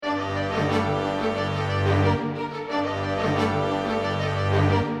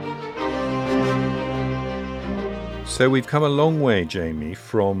So we've come a long way, Jamie,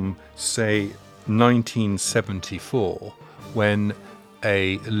 from, say, 1974, when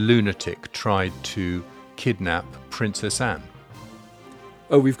a lunatic tried to kidnap Princess Anne.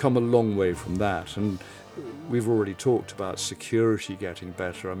 Oh, we've come a long way from that, and we've already talked about security getting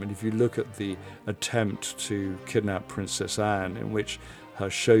better. I mean, if you look at the attempt to kidnap Princess Anne, in which her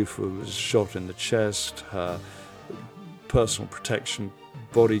chauffeur was shot in the chest, her personal protection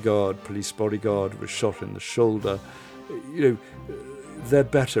bodyguard, police bodyguard, was shot in the shoulder, they're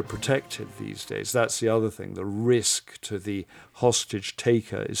better protected these days. That's the other thing. The risk to the hostage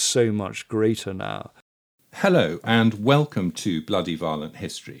taker is so much greater now. Hello and welcome to Bloody Violent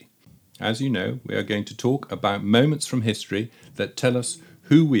History. As you know, we are going to talk about moments from history that tell us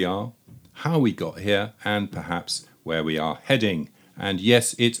who we are, how we got here, and perhaps where we are heading. And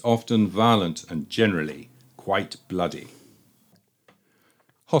yes, it's often violent and generally quite bloody.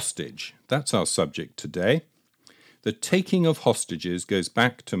 Hostage, that's our subject today. The taking of hostages goes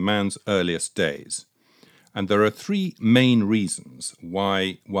back to man's earliest days. And there are three main reasons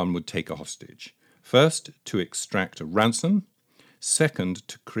why one would take a hostage. First, to extract a ransom. Second,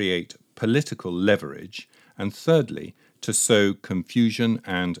 to create political leverage. And thirdly, to sow confusion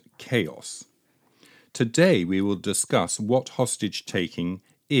and chaos. Today we will discuss what hostage taking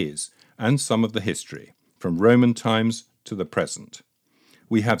is and some of the history, from Roman times to the present.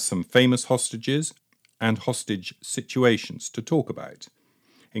 We have some famous hostages and hostage situations to talk about,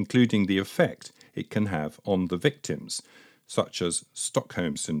 including the effect it can have on the victims, such as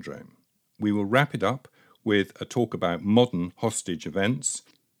Stockholm Syndrome. We will wrap it up with a talk about modern hostage events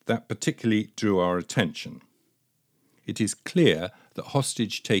that particularly drew our attention. It is clear that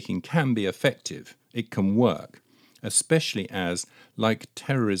hostage taking can be effective. It can work, especially as, like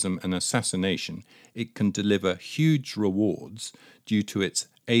terrorism and assassination, it can deliver huge rewards due to its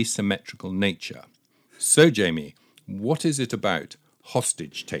asymmetrical nature. So, Jamie, what is it about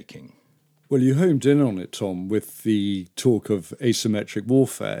hostage taking? Well, you homed in on it, Tom, with the talk of asymmetric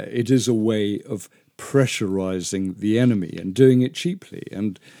warfare. It is a way of pressurizing the enemy and doing it cheaply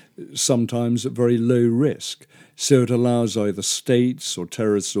and sometimes at very low risk. So it allows either states or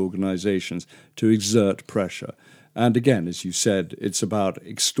terrorist organizations to exert pressure. And again, as you said, it's about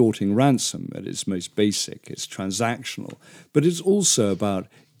extorting ransom at its most basic. It's transactional. But it's also about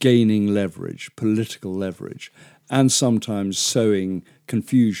gaining leverage, political leverage, and sometimes sowing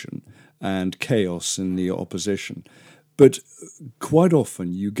confusion and chaos in the opposition. But quite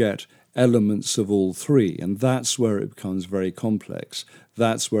often you get elements of all three, and that's where it becomes very complex.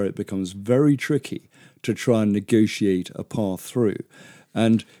 That's where it becomes very tricky to try and negotiate a path through.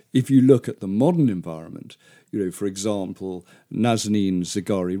 And if you look at the modern environment, for example, Nazanin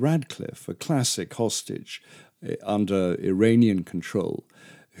Zaghari Ratcliffe, a classic hostage under Iranian control,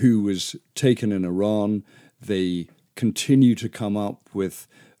 who was taken in Iran. They continue to come up with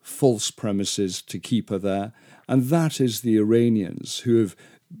false premises to keep her there. And that is the Iranians who have,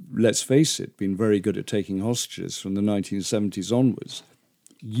 let's face it, been very good at taking hostages from the 1970s onwards,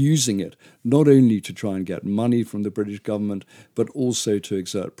 using it not only to try and get money from the British government, but also to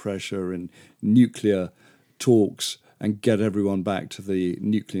exert pressure in nuclear talks and get everyone back to the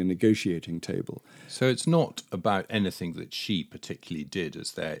nuclear negotiating table. So it's not about anything that she particularly did,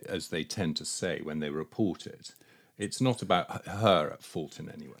 as they tend to say when they report it. It's not about her at fault in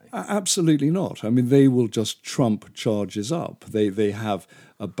any way. Absolutely not. I mean, they will just trump charges up. They have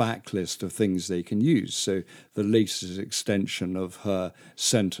a backlist of things they can use. So the latest extension of her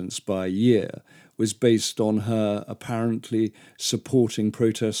sentence by a year was based on her apparently supporting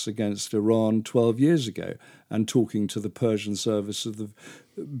protests against Iran 12 years ago and talking to the Persian service of the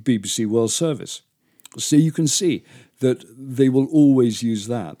BBC World Service. So you can see that they will always use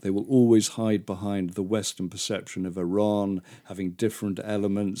that. They will always hide behind the Western perception of Iran having different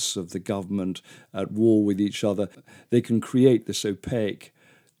elements of the government at war with each other. They can create this opaque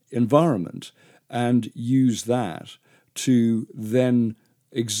environment and use that to then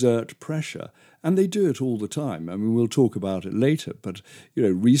exert pressure. And they do it all the time. I mean, we'll talk about it later, but,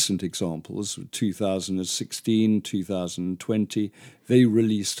 recent examples, 2016, 2020, they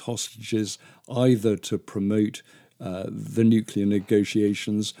released hostages either to promote the nuclear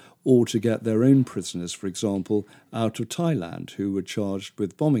negotiations or to get their own prisoners, for example, out of Thailand, who were charged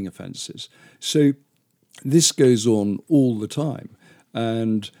with bombing offences. So this goes on all the time.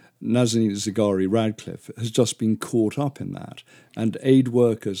 And Nazanin Zaghari Ratcliffe has just been caught up in that. And aid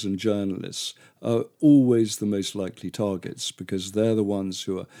workers and journalists are always the most likely targets because they're the ones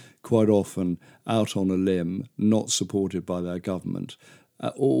who are quite often out on a limb, not supported by their government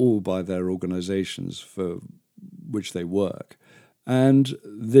or by their organisations for which they work. and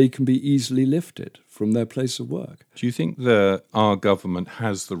they can be easily lifted from their place of work. Do you think our government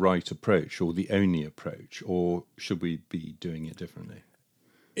has the right approach or the only approach, or should we be doing it differently?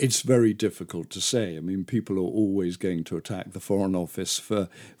 It's very difficult to say. I mean, people are always going to attack the Foreign Office for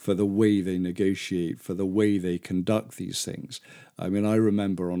the way they negotiate, for the way they conduct these things. I mean, I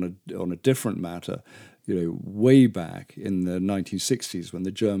remember on a different matter, way back in the 1960s when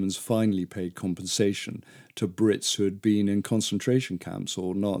the Germans finally paid compensation to Brits who had been in concentration camps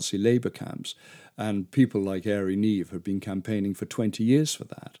or Nazi labor camps. And people like Airey Neave had been campaigning for 20 years for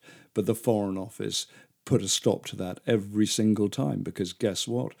that. But the Foreign Office put a stop to that every single time because guess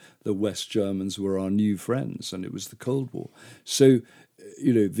what? The West Germans were our new friends and it was the Cold War. So,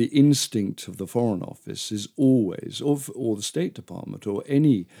 the instinct of the Foreign Office is always, or the State Department or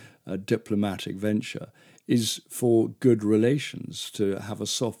any diplomatic venture, is for good relations, to have a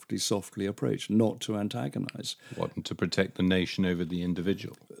softly approach, not to antagonize. Wanting to protect the nation over the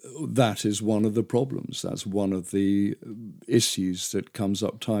individual. That is one of the problems. That's one of the issues that comes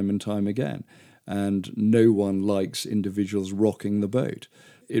up time and time again. And no one likes individuals rocking the boat.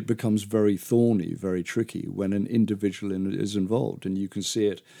 It becomes very thorny, very tricky when an individual is involved. And you can see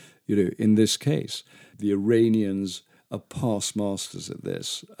it, in this case. The Iranians are past masters at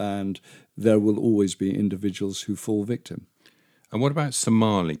this, and there will always be individuals who fall victim. And what about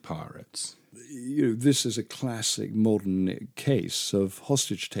Somali pirates? This is a classic modern case of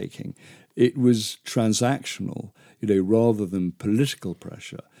hostage taking. It was transactional, rather than political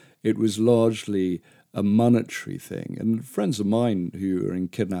pressure. It was largely a monetary thing. And friends of mine who are in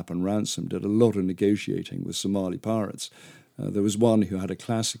Kidnap and Ransom did a lot of negotiating with Somali pirates. There was one who had a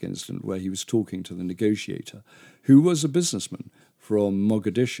classic incident where he was talking to the negotiator, who was a businessman from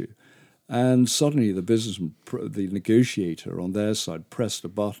Mogadishu. And suddenly the negotiator on their side pressed a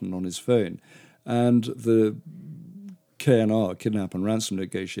button on his phone, and the KNR, Kidnap and Ransom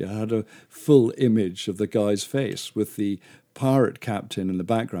negotiator, had a full image of the guy's face with the pirate captain in the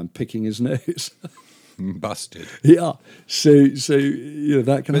background picking his nose. Busted. Yeah. So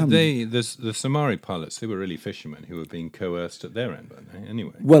that can happen. But the Somali pilots, they were really fishermen who were being coerced at their end, weren't they?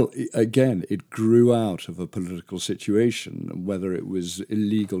 Anyway. Well, again, it grew out of a political situation, whether it was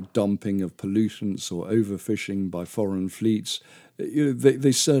illegal dumping of pollutants or overfishing by foreign fleets.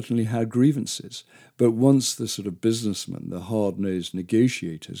 They certainly had grievances. But once the sort of businessmen, the hard-nosed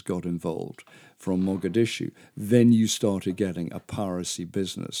negotiators got involved from Mogadishu, then you started getting a piracy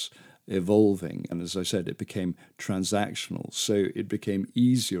business evolving. And as I said, it became transactional. So it became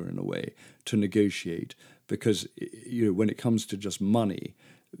easier in a way to negotiate because, when it comes to just money,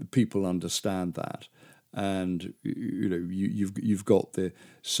 people understand that. And, you've got the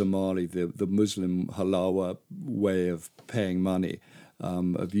Somali, the Muslim halawa way of paying money,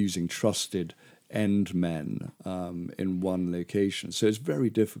 of using trusted end men in one location. So it's very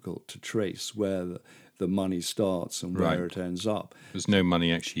difficult to trace where the money starts and where it ends up. There's no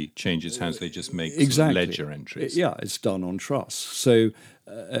money actually changes hands. They just make ledger entries. Yeah, it's done on trust. So,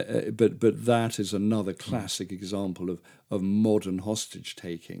 but that is another classic example of modern hostage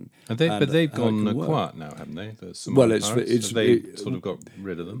taking. But they've gone quiet now, haven't they? They sort of got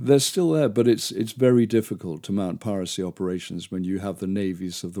rid of them. They're still there, but it's very difficult to mount piracy operations when you have the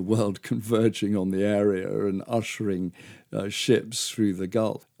navies of the world converging on the area and ushering ships through the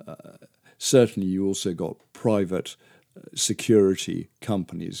Gulf. Certainly, you also got private security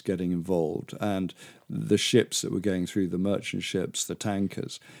companies getting involved, and the ships that were going through, the merchant ships, the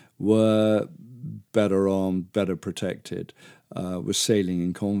tankers, were better armed, better protected, were sailing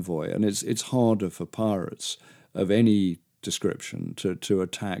in convoy. And it's harder for pirates of any description to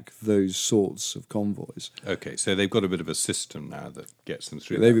attack those sorts of convoys. Okay, so they've got a bit of a system now that gets them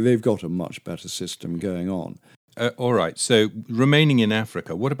through. They've got a much better system going on. All right, so remaining in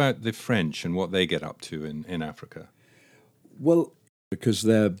Africa, what about the French and what they get up to in Africa? Well, because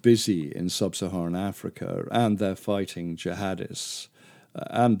they're busy in sub-Saharan Africa and they're fighting jihadists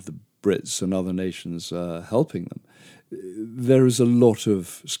and the Brits and other nations helping them, there is a lot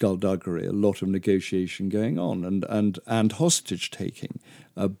of skullduggery, a lot of negotiation going on and hostage-taking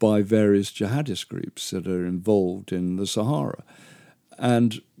by various jihadist groups that are involved in the Sahara.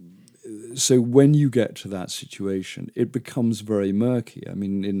 And so when you get to that situation, it becomes very murky. I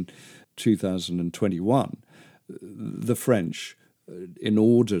mean, in 2021, the French, in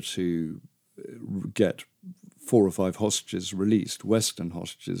order to get 4 or 5 hostages released, Western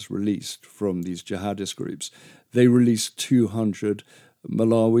hostages released from these jihadist groups, they released 200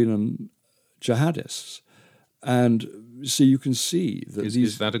 Malawian jihadists. And so you can see that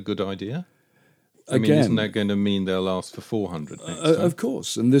Is that a good idea? I mean, isn't that going to mean they'll ask for 400 next time? Of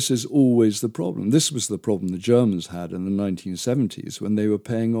course, and this is always the problem. This was the problem the Germans had in the 1970s when they were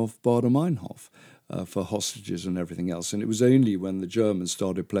paying off Baader-Meinhof for hostages and everything else. And it was only when the Germans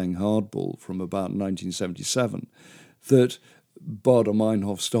started playing hardball from about 1977 that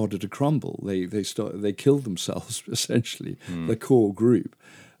Baader-Meinhof started to crumble. They killed themselves, essentially, the core group.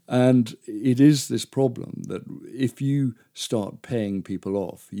 And it is this problem that if you start paying people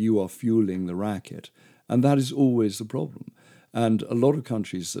off, you are fueling the racket. And that is always the problem. And a lot of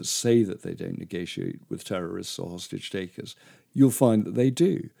countries that say that they don't negotiate with terrorists or hostage takers, you'll find that they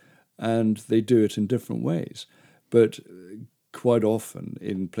do. And they do it in different ways. But quite often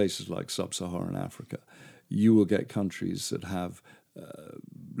in places like sub-Saharan Africa, you will get countries that have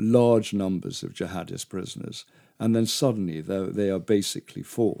large numbers of jihadist prisoners, and then suddenly they are basically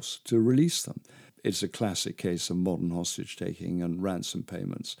forced to release them. It's a classic case of modern hostage-taking and ransom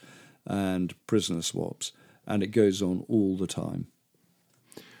payments and prisoner swaps, and it goes on all the time.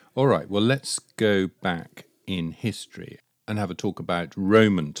 All right, well, let's go back in history and have a talk about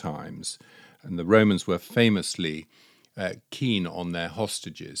Roman times. And the Romans were famously keen on their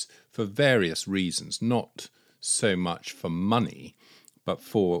hostages for various reasons, not so much for money, but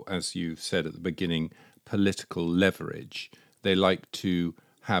for, as you said at the beginning, political leverage. They like to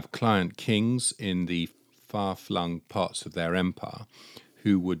have client kings in the far-flung parts of their empire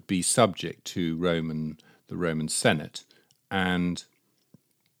who would be subject to the Roman Senate. And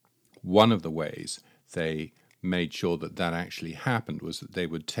one of the ways they made sure that actually happened was that they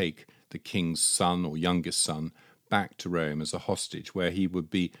would take the king's son or youngest son back to Rome as a hostage, where he would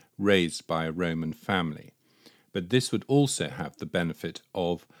be raised by a Roman family. But this would also have the benefit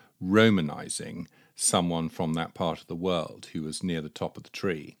of Romanizing someone from that part of the world who was near the top of the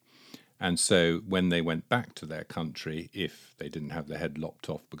tree. And so when they went back to their country, if they didn't have their head lopped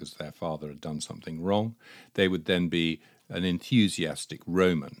off because their father had done something wrong, they would then be an enthusiastic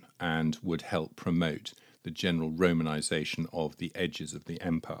Roman and would help promote the general Romanization of the edges of the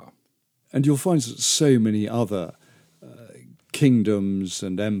empire. And you'll find that so many other kingdoms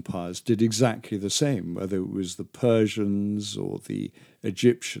and empires did exactly the same, whether it was the Persians or the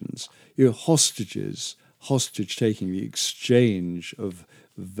Egyptians. Hostages, hostage-taking, the exchange of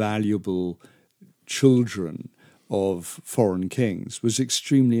valuable children of foreign kings was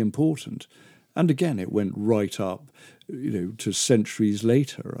extremely important. And again, it went right up, to centuries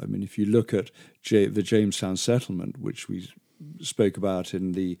later. I mean, if you look at the Jamestown settlement, which we spoke about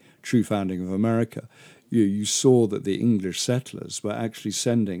in the True Founding of America, you saw that the English settlers were actually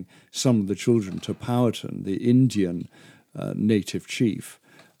sending some of the children to Powhatan, the Indian native chief,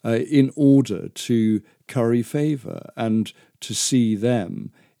 in order to curry favour and to see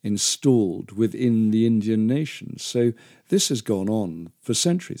them installed within the Indian nation. So this has gone on for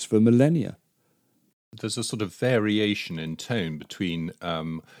centuries, for millennia. There's a sort of variation in tone between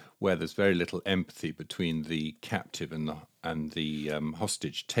where there's very little empathy between the captive and the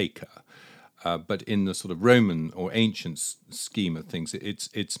hostage taker. But in the sort of Roman or ancient scheme of things,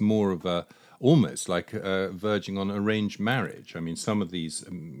 it's more of almost like verging on arranged marriage. I mean, some of these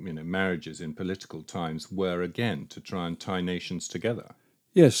marriages in political times were, again, to try and tie nations together.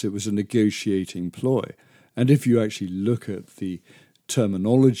 Yes, it was a negotiating ploy. And if you actually look at the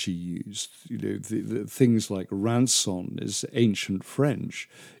terminology used, the things like rançon is ancient French,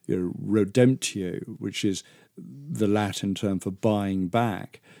 redemptio, which is the Latin term for buying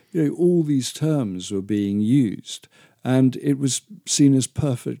back. All these terms were being used, and it was seen as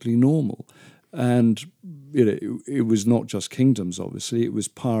perfectly normal. And it was not just kingdoms, obviously, it was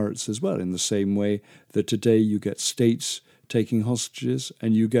pirates as well, in the same way that today you get states taking hostages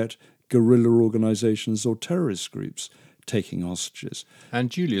and you get guerrilla organizations or terrorist groups taking hostages.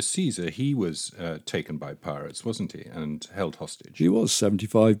 And Julius Caesar, he was taken by pirates, wasn't he, and held hostage? He was,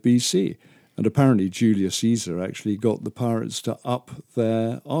 75 BC. And apparently Julius Caesar actually got the pirates to up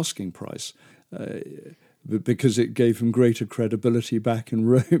their asking price because it gave him greater credibility back in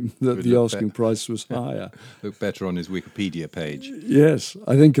Rome that the asking price was higher. Looked better on his Wikipedia page. Yes,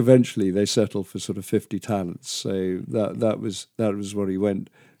 I think eventually they settled for sort of 50 talents. So that was what he went.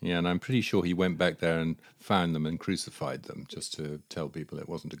 Yeah, and I'm pretty sure he went back there and found them and crucified them just to tell people it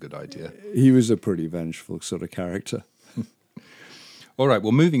wasn't a good idea. He was a pretty vengeful sort of character. All right,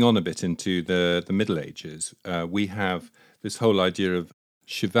 well, moving on a bit into the Middle Ages, we have this whole idea of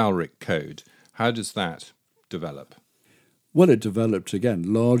chivalric code. How does that develop? Well, it developed,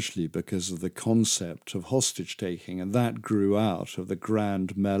 again, largely because of the concept of hostage-taking, and that grew out of the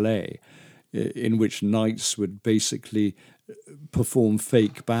grand mêlée, in which knights would basically perform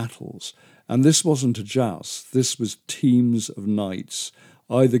fake battles. And this wasn't a joust. This was teams of knights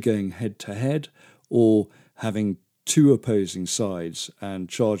either going head-to-head or having two opposing sides and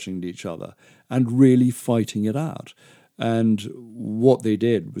charging each other and really fighting it out. And what they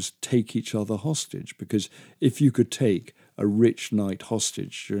did was take each other hostage, because if you could take a rich knight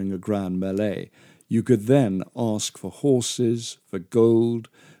hostage during a grand melee, you could then ask for horses, for gold,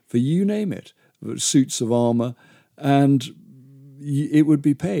 for you name it, for suits of armour, and it would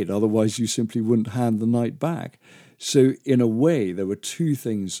be paid. Otherwise, you simply wouldn't hand the knight back. So in a way, there were two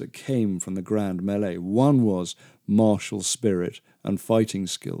things that came from the grand melee. One was martial spirit and fighting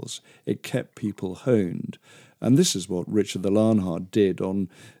skills. It kept people honed. And this is what Richard the Lionheart did on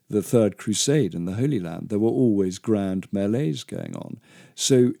the Third Crusade in the Holy Land. There were always grand melees going on.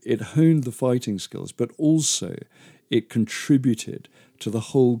 So it honed the fighting skills, but also it contributed to the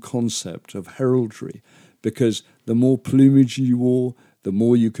whole concept of heraldry, because the more plumage you wore, the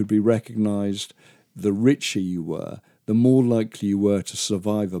more you could be recognized, the richer you were, the more likely you were to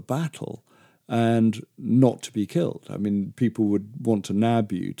survive a battle and not to be killed. I mean, people would want to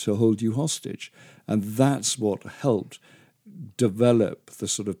nab you, to hold you hostage. And that's what helped develop the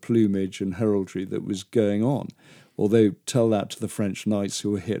sort of plumage and heraldry that was going on. Although tell that to the French knights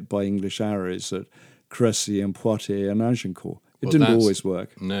who were hit by English arrows at Crécy and Poitiers and Agincourt. It didn't always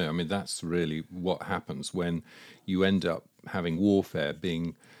work. No, I mean, that's really what happens when you end up having warfare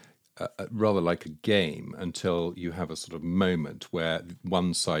being rather like a game, until you have a sort of moment where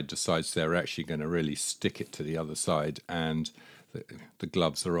one side decides they're actually going to really stick it to the other side, and the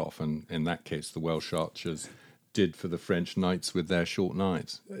gloves are off. And in that case, the Welsh archers did for the French knights with their short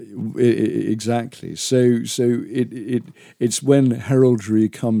knives. Exactly. So it's when heraldry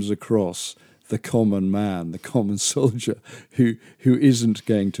comes across the common man, the common soldier, who isn't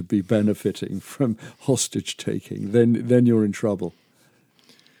going to be benefiting from hostage taking, then you're in trouble.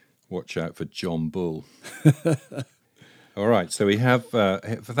 Watch out for John Bull. All right, so we have,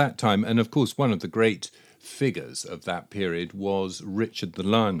 for that time, and of course one of the great figures of that period was Richard the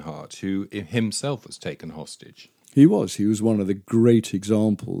Lionheart, who himself was taken hostage. He was one of the great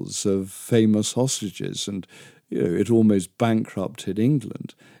examples of famous hostages, and it almost bankrupted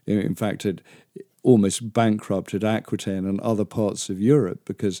England. In fact, it almost bankrupted Aquitaine and other parts of Europe,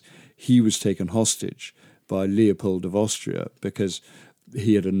 because he was taken hostage by Leopold of Austria because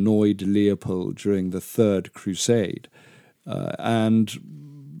he had annoyed Leopold during the Third Crusade. And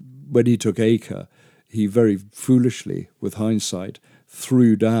when he took Acre, he very foolishly, with hindsight,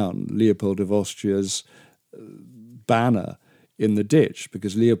 threw down Leopold of Austria's banner in the ditch,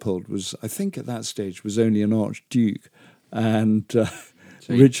 because Leopold was, I think at that stage, was only an archduke. And so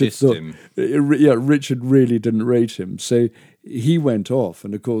Richard thought, Richard really didn't rate him. So he went off.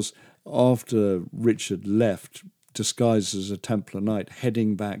 And of course, after Richard left, disguised as a Templar knight,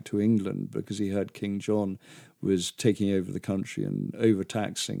 heading back to England because he heard King John was taking over the country and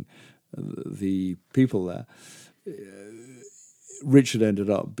overtaxing the people there, Richard ended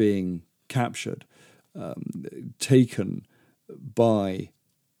up being captured, taken by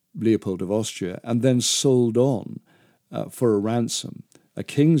Leopold of Austria, and then sold on for a ransom, a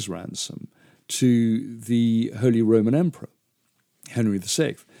king's ransom, to the Holy Roman Emperor, Henry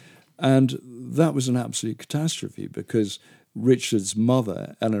VI. And that was an absolute catastrophe, because Richard's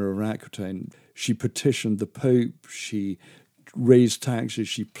mother, Eleanor of Aquitaine, she petitioned the Pope, she raised taxes,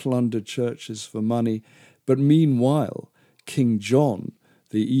 she plundered churches for money. But meanwhile, King John,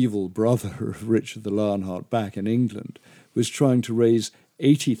 the evil brother of Richard the Lionheart back in England, was trying to raise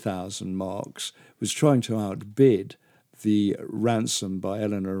 80,000 marks, was trying to outbid the ransom by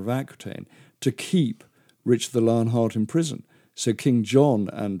Eleanor of Aquitaine to keep Richard the Lionheart in prison. So King John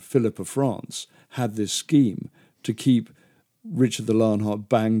and Philip of France had this scheme to keep Richard the Lionheart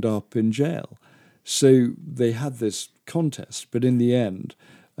banged up in jail. So they had this contest, but in the end,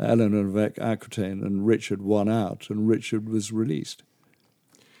 Eleanor of Aquitaine and Richard won out, and Richard was released.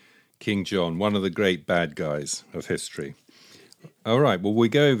 King John, one of the great bad guys of history. All right, well, we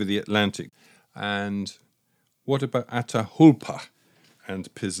go over the Atlantic. And what about Atahualpa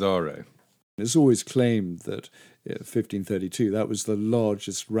and Pizarro? It's always claimed that 1532, that was the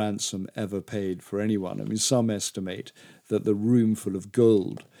largest ransom ever paid for anyone. I mean, some estimate that the roomful of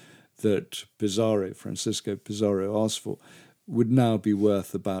gold that Francisco Pizarro asked for, would now be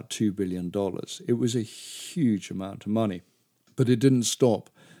worth about $2 billion. It was a huge amount of money. But it didn't stop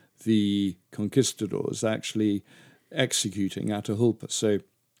the conquistadors actually executing Atahualpa. So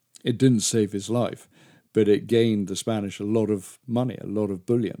it didn't save his life, but it gained the Spanish a lot of money, a lot of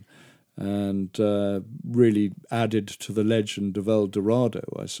bullion, and really added to the legend of El Dorado,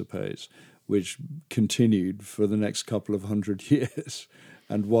 I suppose, which continued for the next couple of 100 years,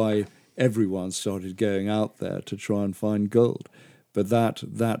 and why everyone started going out there to try and find gold. But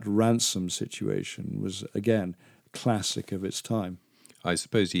that ransom situation was, again, classic of its time. I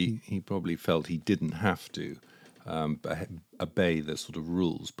suppose he probably felt he didn't have to obey the sort of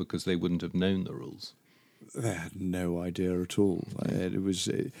rules because they wouldn't have known the rules. They had no idea at all. It was,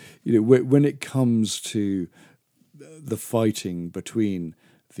 when it comes to the fighting between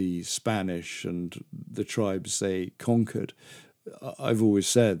the Spanish and the tribes they conquered, I've always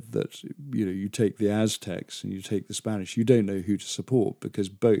said that you take the Aztecs and you take the Spanish, you don't know who to support because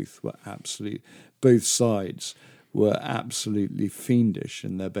both sides were absolutely fiendish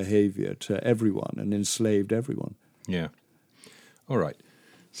in their behaviour to everyone and enslaved everyone. Yeah. All right.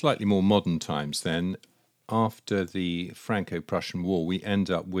 Slightly more modern times then. After the Franco-Prussian War, we end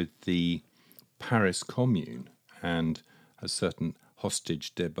up with the Paris Commune and a certain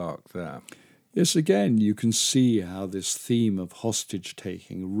hostage debacle there. Yes, again, you can see how this theme of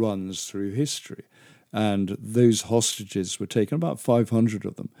hostage-taking runs through history. And those hostages were taken, about 500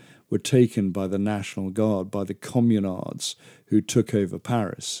 of them, were taken by the National Guard, by the communards who took over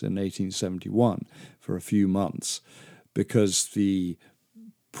Paris in 1871 for a few months, because the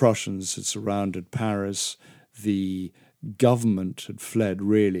Prussians had surrounded Paris, the government had fled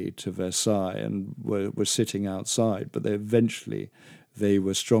really to Versailles and were sitting outside, but they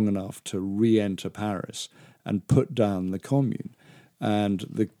were strong enough to re-enter Paris and put down the Commune. And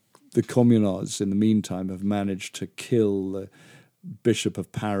the communards, in the meantime, have managed to kill the Bishop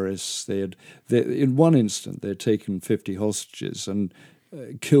of Paris. In one instant, they had taken 50 hostages and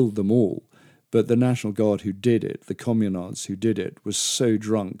killed them all. But the National Guard who did it, the communards who did it, was so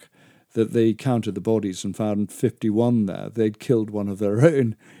drunk that they counted the bodies and found 51 there. They'd killed one of their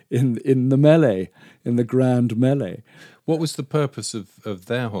own in the melee, in the grand melee. What was the purpose of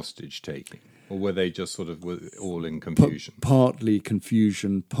their hostage taking? Or were they just sort of all in confusion? Partly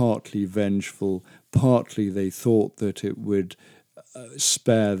confusion, partly vengeful, partly they thought that it would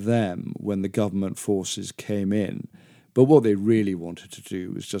spare them when the government forces came in. But what they really wanted to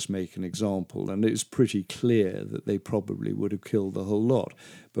do was just make an example, and it's pretty clear that they probably would have killed the whole lot.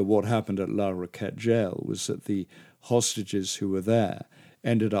 But what happened at La Roquette jail was that the hostages who were there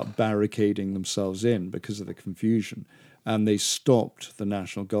ended up barricading themselves in because of the confusion, and they stopped the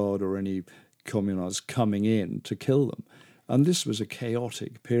National Guard or any communards coming in to kill them. And this was a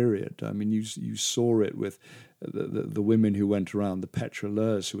chaotic period. I mean, you saw it with the women who went around, the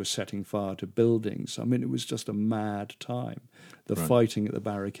pétroleurs who were setting fire to buildings. I mean, it was just a mad time. The fighting at the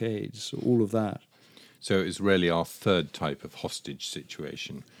barricades, all of that. So it's really our third type of hostage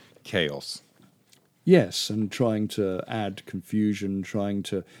situation, chaos. Yes, and trying to add confusion, trying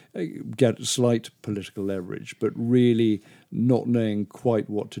to get slight political leverage, but really not knowing quite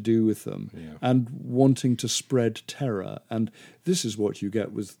what to do with them, and wanting to spread terror. And this is what you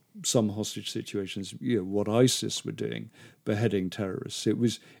get with some hostage situations, what ISIS were doing, beheading terrorists. It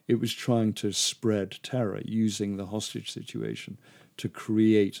was trying to spread terror, using the hostage situation to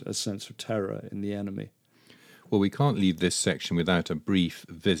create a sense of terror in the enemy. Well, we can't leave this section without a brief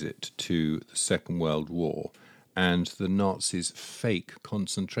visit to the Second World War and the Nazis' fake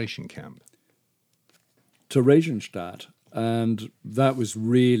concentration camp. Theresienstadt, and that was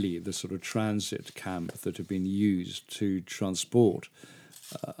really the sort of transit camp that had been used to transport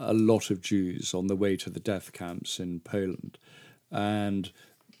a lot of Jews on the way to the death camps in Poland. And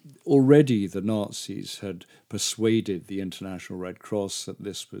already the Nazis had persuaded the International Red Cross that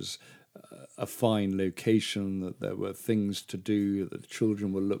this was a fine location, that there were things to do, that the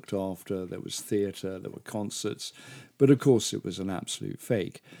children were looked after, there was theatre, there were concerts. But of course it was an absolute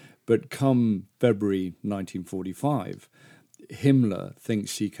fake. But come February 1945, Himmler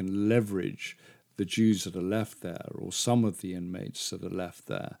thinks he can leverage the Jews that are left there, or some of the inmates that are left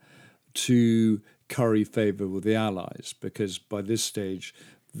there, to curry favour with the Allies, because by this stage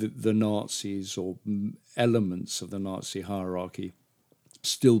the Nazis, or elements of the Nazi hierarchy,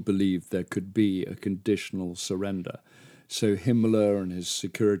 still believed there could be a conditional surrender. So Himmler and his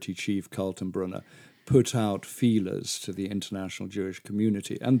security chief, Kaltenbrunner, put out feelers to the international Jewish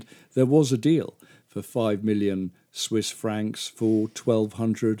community. And there was a deal for 5 million Swiss francs for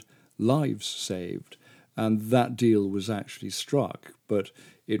 1,200 lives saved. And that deal was actually struck, but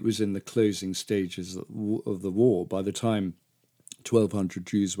it was in the closing stages of the war. By the time 1,200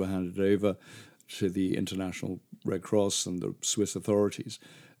 Jews were handed over to the International Red Cross and the Swiss authorities,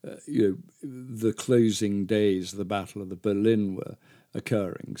 the closing days of the Battle of the Berlin were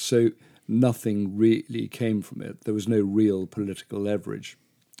occurring. So nothing really came from it. There was no real political leverage.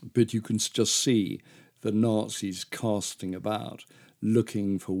 But you can just see the Nazis casting about,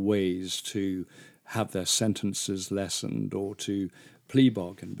 looking for ways to have their sentences lessened or to plea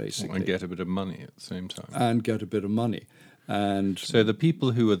bargain, basically. And get a bit of money at the same time. And get a bit of money. And So the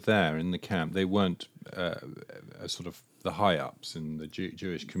people who were there in the camp, they weren't sort of the high-ups in the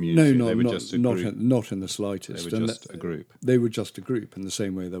Jewish community. no, They were not just a not group. not in the slightest. They were And just a group. They were just a group in the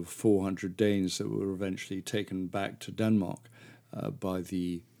same way there were 400 Danes that were eventually taken back to Denmark by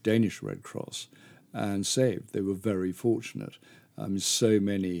the Danish Red Cross and saved. They were very fortunate. So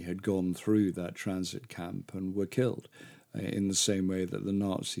many had gone through that transit camp and were killed in the same way that the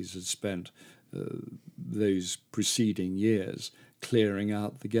Nazis had spent those preceding years clearing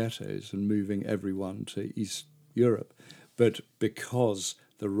out the ghettos and moving everyone to East Europe. But because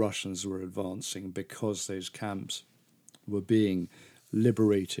the Russians were advancing, because those camps were being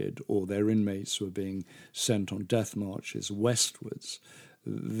liberated or their inmates were being sent on death marches westwards,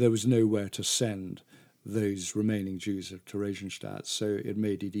 there was nowhere to send those remaining Jews of Theresienstadt, so it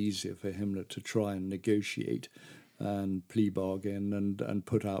made it easier for Himmler to try and negotiate and plea bargain and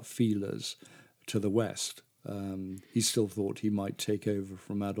put out feelers to the West. He still thought he might take over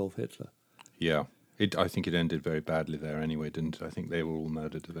from Adolf Hitler. Yeah. I think it ended very badly there anyway, didn't it? I think they were all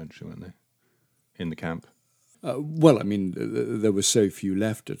murdered eventually, weren't they? In the camp. Well, I mean, there were so few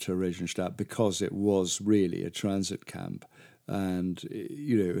left at Theresienstadt because it was really a transit camp. And,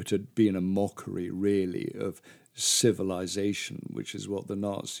 it had been a mockery, really, of civilization, which is what the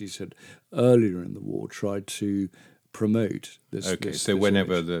Nazis had earlier in the war tried to promote. So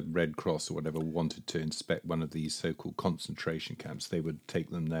whenever the Red Cross or whatever wanted to inspect one of these so-called concentration camps, they would take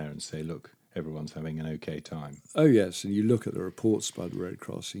them there and say, look, everyone's having an okay time. Oh, yes, and you look at the reports by the Red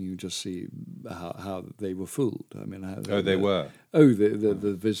Cross and you just see how they were fooled. I mean, they were? Oh,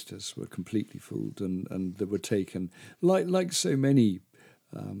 the visitors were completely fooled, and they were taken, like so many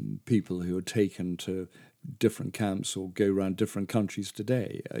people who are taken to different camps or go around different countries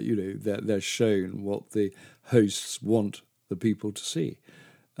today. They're shown what the hosts want the people to see.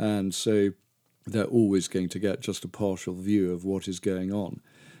 And so they're always going to get just a partial view of what is going on.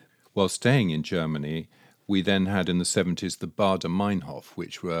 While staying in Germany, we then had in the 70s the Baader Meinhof,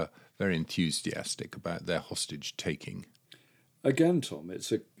 which were very enthusiastic about their hostage-taking. Again, Tom,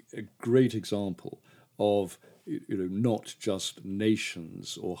 it's a great example of not just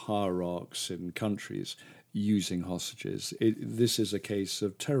nations or hierarchs in countries using hostages. This is a case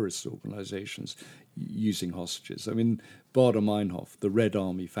of terrorist organizations using hostages. I mean, Baader Meinhof, the Red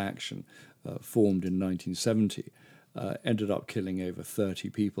Army faction, formed in 1970, ended up killing over 30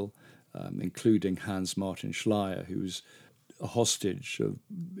 people, including Hans Martin Schleyer, who was a hostage of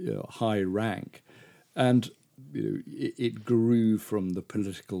high rank. And it grew from the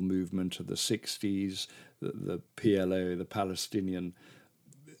political movement of the 60s. The PLO, the Palestinian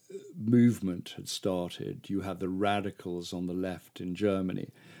movement, had started. You had the radicals on the left in Germany.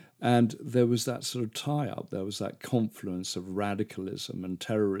 And there was that sort of tie-up. There was that confluence of radicalism and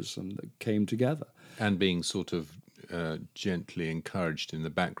terrorism that came together. And being sort of gently encouraged in the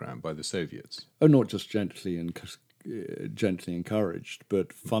background by the Soviets. Oh, not just gently encouraged,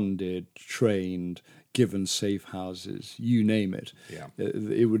 but funded, trained, given safe houses, you name it. Yeah.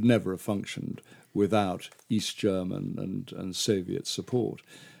 It would never have functioned without East German and Soviet support.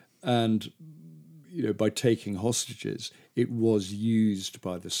 And by taking hostages, it was used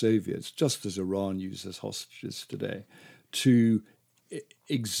by the Soviets, just as Iran uses hostages today, to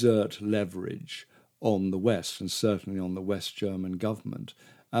exert leverage on the West, and certainly on the West German government.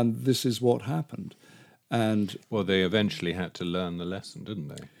 And this is what happened. And well, they eventually had to learn the lesson, didn't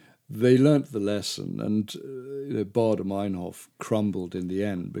they? They learnt the lesson, and Baader Meinhof crumbled in the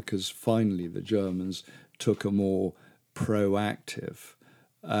end because finally the Germans took a more proactive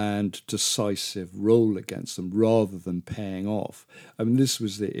and decisive role against them rather than paying off. I mean, this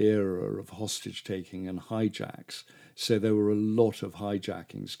was the era of hostage-taking and hijacks, so there were a lot of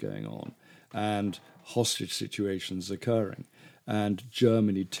hijackings going on and hostage situations occurring. And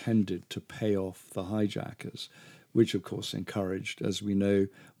Germany tended to pay off the hijackers, which of course encouraged, as we know,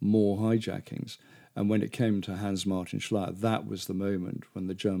 more hijackings. And when it came to Hans Martin Schleyer, that was the moment when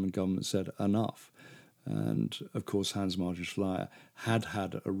the German government said enough. And of course, Hans Martin Schleyer had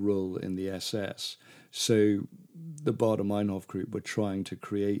a role in the SS. So the Baader Meinhof group were trying to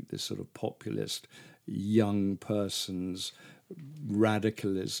create this sort of populist young person's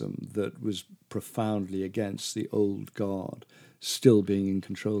radicalism that was profoundly against the old guard still being in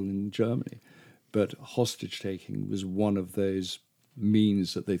control in Germany. But hostage-taking was one of those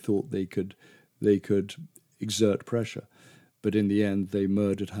means that they thought they could exert pressure. But in the end, they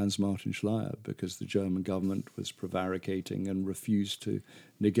murdered Hans Martin Schleyer because the German government was prevaricating and refused to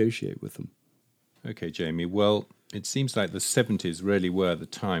negotiate with them. Okay, Jamie. Well, it seems like the 70s really were the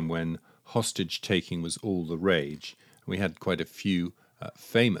time when hostage-taking was all the rage. We had quite a few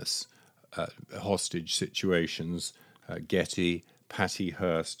famous hostage situations. Getty, Patty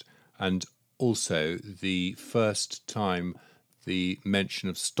Hearst, and also the first time the mention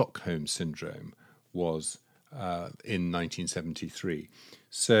of Stockholm Syndrome was in 1973.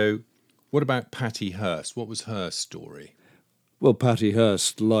 So what about Patty Hearst? What was her story? Well, Patty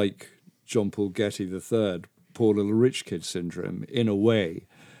Hearst, like John Paul Getty III, poor little rich kid syndrome in a way.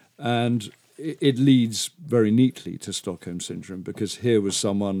 And it leads very neatly to Stockholm Syndrome, because here was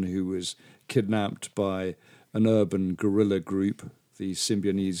someone who was kidnapped by an urban guerrilla group, the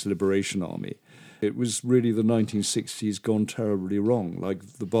Symbionese Liberation Army. It was really the 1960s gone terribly wrong,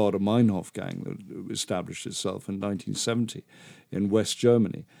 like the Baader-Meinhof gang that established itself in 1970 in West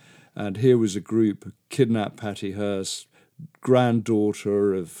Germany. And here was a group kidnapped Patty Hearst,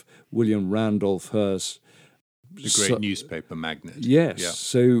 granddaughter of William Randolph Hearst. The great newspaper magnate. Yes, yeah.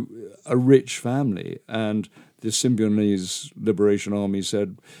 So a rich family. And the Symbionese Liberation Army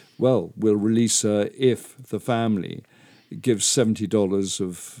said, well, we'll release her if the family gives $70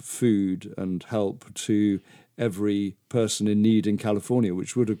 of food and help to every person in need in California,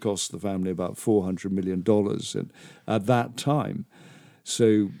 which would have cost the family about $400 million at that time.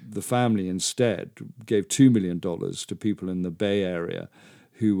 So the family instead gave $2 million to people in the Bay Area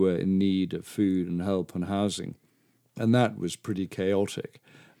who were in need of food and help and housing. And that was pretty chaotic.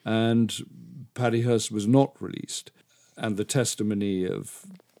 And Patty Hearst was not released. And the testimony of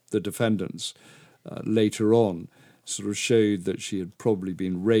the defendants later on sort of showed that she had probably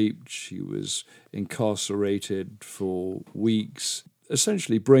been raped. She was incarcerated for weeks,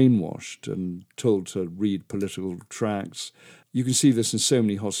 essentially brainwashed and told to read political tracts. You can see this in so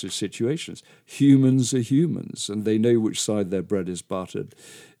many hostage situations. Humans are humans, and they know which side their bread is buttered.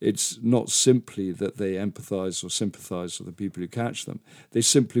 It's not simply that they empathize or sympathize with the people who catch them. They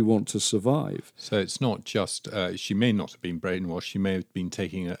simply want to survive. So it's not just, she may not have been brainwashed, she may have been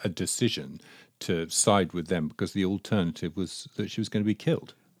taking a decision to side with them because the alternative was that she was going to be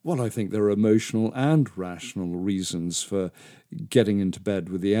killed. Well, I think there are emotional and rational reasons for getting into bed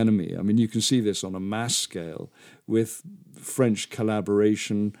with the enemy. I mean, you can see this on a mass scale with French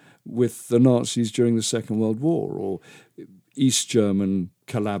collaboration with the Nazis during the Second World War, or East German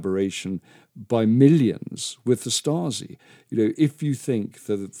collaboration by millions with the Stasi. You know, if you think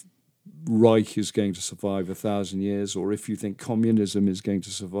that Reich is going to survive 1,000 years, or if you think communism is going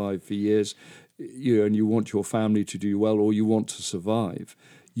to survive for years, you know, and you want your family to do well, or you want to survive,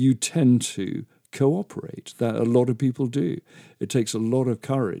 you tend to cooperate. That a lot of people do. It takes a lot of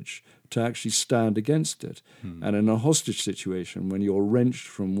courage to actually stand against it. And in a hostage situation, when you're wrenched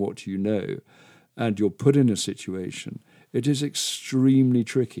from what you know and you're put in a situation, it is extremely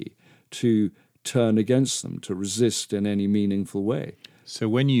tricky to turn against them, to resist in any meaningful way. So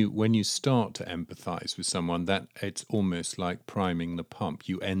when you start to empathize with someone, that it's almost like priming the pump.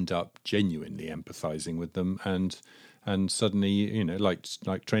 You end up genuinely empathizing with them, and suddenly, you know,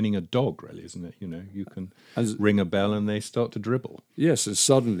 like training a dog, really, isn't it? You know, you can ring a bell and they start to dribble. Yes, and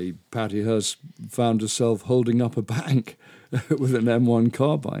suddenly Patty Hearst found herself holding up a bank with an M1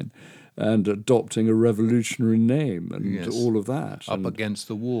 carbine and adopting a revolutionary name and all of that. Up against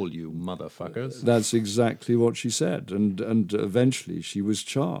the wall, you motherfuckers. That's exactly what she said, and eventually she was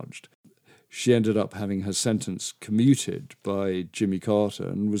charged. She ended up having her sentence commuted by Jimmy Carter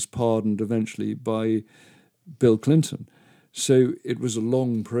and was pardoned eventually by Bill Clinton. So it was a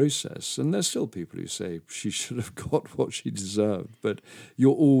long process, and there's still people who say she should have got what she deserved, but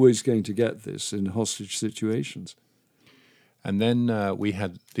you're always going to get this in hostage situations. And then we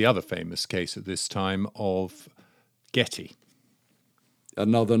had the other famous case at this time of Getty.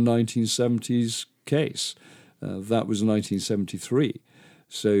 Another 1970s case. That was 1973.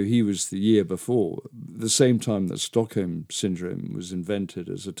 So he was the year before, the same time that Stockholm Syndrome was invented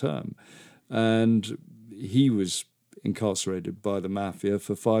as a term. And he was incarcerated by the mafia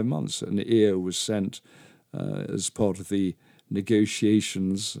for 5 months. An ear was sent as part of the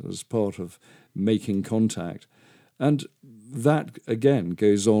negotiations, as part of making contact. And that, again,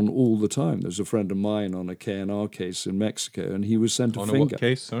 goes on all the time. There's a friend of mine on a KNR case in Mexico, and he was sent a finger. On a what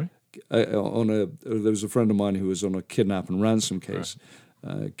case, sorry? There was a friend of mine who was on a kidnap and ransom case,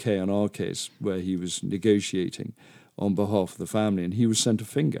 KNR case, where he was negotiating on behalf of the family, and he was sent a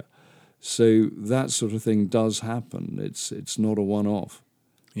finger. So that sort of thing does happen. It's not a one-off.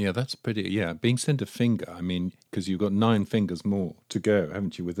 Yeah, that's pretty. Yeah, being sent a finger. I mean, because you've got 9 fingers more to go,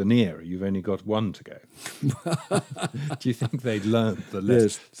 haven't you? With an ear, you've only got 1 to go. Do you think they learned the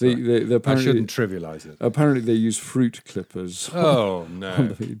lesson? Yes, they I shouldn't trivialise it. Apparently, they use fruit clippers. Oh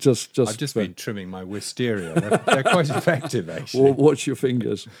no! Just I've just been trimming my wisteria. They're quite effective, actually. Watch your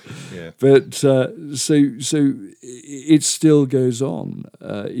fingers. Yeah. But so it still goes on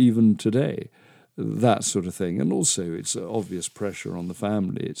even today. that sort of thing. And also it's obvious pressure on the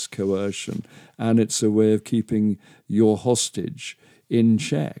family, it's coercion, and it's a way of keeping your hostage in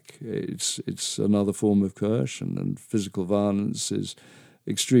check. It's another form of coercion, and physical violence is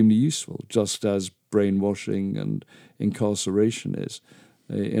extremely useful, just as brainwashing and incarceration is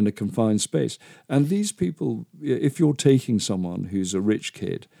in a confined space. And these people, if you're taking someone who's a rich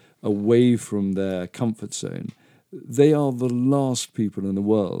kid away from their comfort zone, they are the last people in the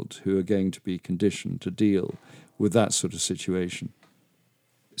world who are going to be conditioned to deal with that sort of situation.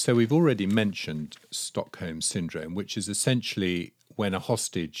 So we've already mentioned Stockholm Syndrome, which is essentially when a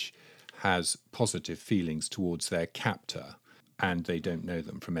hostage has positive feelings towards their captor and they don't know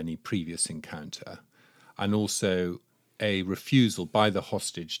them from any previous encounter, and also a refusal by the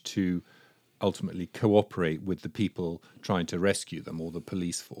hostage to ultimately cooperate with the people trying to rescue them or the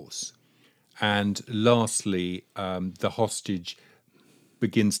police force. And lastly, the hostage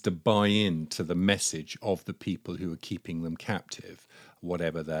begins to buy into the message of the people who are keeping them captive,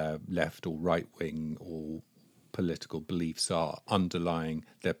 whatever their left or right wing or political beliefs are underlying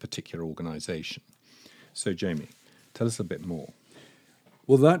their particular organisation. So, Jamie, tell us a bit more.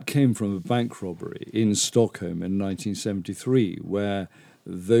 Well, that came from a bank robbery in Stockholm in 1973, where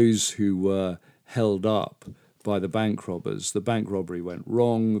those who were held up by the bank robbers, the bank robbery went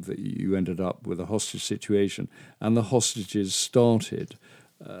wrong, that you ended up with a hostage situation, and the hostages started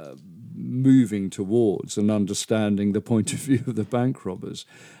moving towards and understanding the point of view of the bank robbers.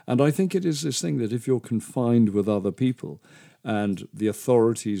 And I think it is this thing that if you're confined with other people and the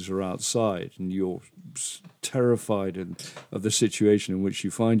authorities are outside and you're terrified of the situation in which you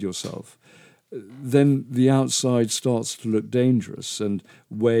find yourself, then the outside starts to look dangerous and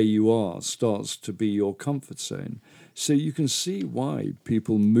where you are starts to be your comfort zone. So you can see why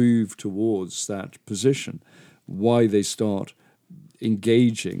people move towards that position, why they start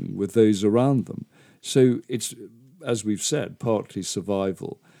engaging with those around them. So it's, as we've said, partly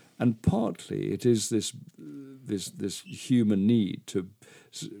survival, and partly it is this human need to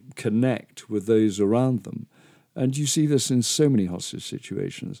connect with those around them. And you see this in so many hostage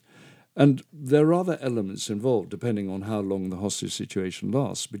situations. And there are other elements involved, depending on how long the hostage situation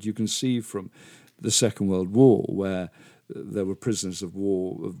lasts. But you can see from the Second World War, where there were prisoners of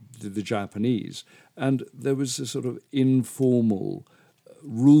war of the Japanese, and there was a sort of informal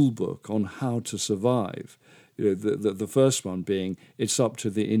rule book on how to survive. You know, the first one being, it's up to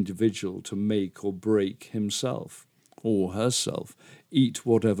the individual to make or break himself or herself. Eat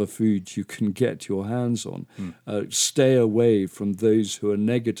whatever food you can get your hands on. Stay away from those who are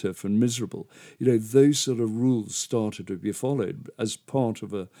negative and miserable. You know, those sort of rules started to be followed as part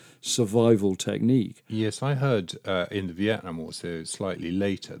of a survival technique. Yes, I heard in the Vietnam War, so slightly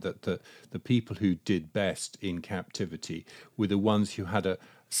later, that the people who did best in captivity were the ones who had a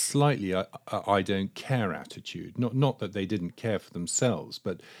slightly I don't care attitude. Not that they didn't care for themselves,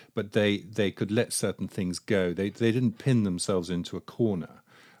 but they could let certain things go. They didn't pin themselves into a corner,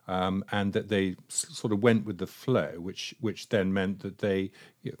 and that they sort of went with the flow, which then meant that they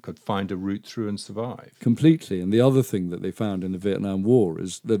could find a route through and survive. Completely. And the other thing that they found in the Vietnam War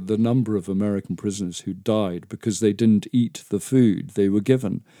is that the number of American prisoners who died because they didn't eat the food they were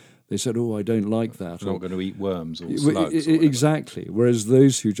given. They said, "Oh, I don't like that." I'm not going to eat worms or slugs. Exactly. Whereas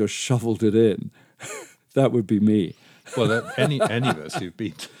those who just shoveled it in, that would be me. Well, any of us who've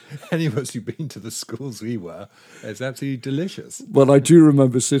been to the schools we were, it's absolutely delicious. Well, I do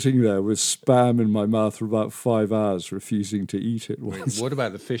remember sitting there with Spam in my mouth for about 5 hours, refusing to eat it once. What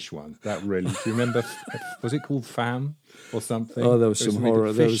about the fish one? That really? Do you remember? Was it called Fam or something? Oh, there was some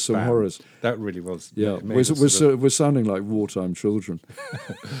horror. There was some horrors. That really was. Yeah, we're sounding like wartime children.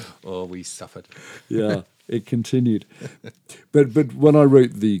 Oh, we suffered. Yeah, it continued. But when I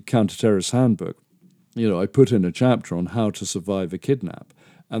wrote the Counter-Terrorist Handbook, you know, I put in a chapter on how to survive a kidnap,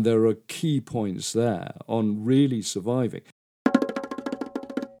 and there are key points there on really surviving.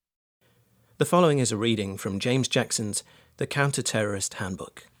 The following is a reading from James Jackson's The Counter-Terrorist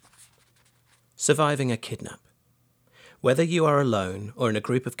Handbook. Surviving a kidnap. Whether you are alone or in a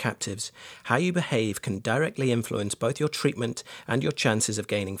group of captives, how you behave can directly influence both your treatment and your chances of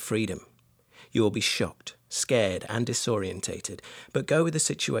gaining freedom. You will be shocked, scared, and disorientated, but go with the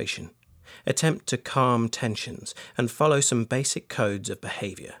situation. Attempt to calm tensions and follow some basic codes of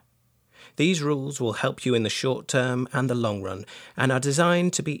behaviour. These rules will help you in the short term and the long run and are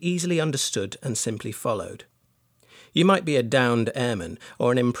designed to be easily understood and simply followed. You might be a downed airman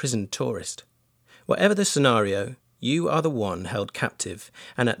or an imprisoned tourist. Whatever the scenario, you are the one held captive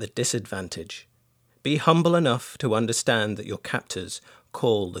and at the disadvantage. Be humble enough to understand that your captors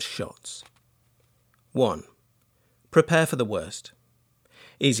call the shots. 1. Prepare for the worst.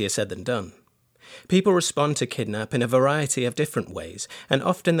 Easier said than done. People respond to kidnap in a variety of different ways, and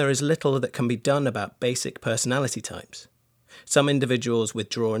often there is little that can be done about basic personality types. Some individuals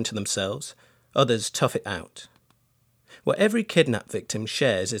withdraw into themselves, others tough it out. What every kidnap victim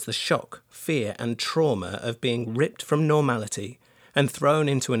shares is the shock, fear, and trauma of being ripped from normality and thrown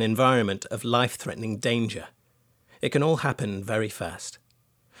into an environment of life-threatening danger. It can all happen very fast.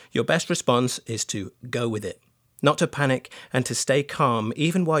 Your best response is to go with it, not to panic, and to stay calm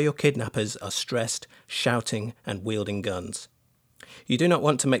even while your kidnappers are stressed, shouting, and wielding guns. You do not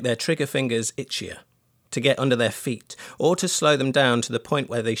want to make their trigger fingers itchier, to get under their feet, or to slow them down to the point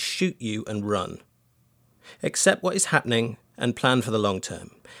where they shoot you and run. Accept what is happening and plan for the long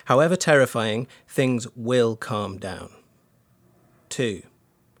term. However terrifying, things will calm down. 2.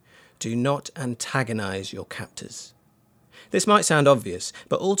 Do not antagonize your captors. This might sound obvious,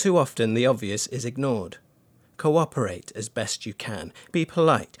 but all too often the obvious is ignored. Cooperate as best you can. Be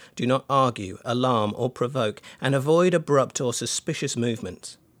polite. Do not argue, alarm, or provoke, and avoid abrupt or suspicious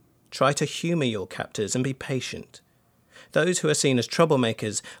movements. Try to humour your captors and be patient. Those who are seen as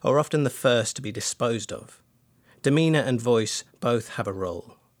troublemakers are often the first to be disposed of. Demeanour and voice both have a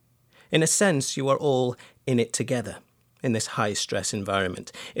role. In a sense, you are all in it together in this high-stress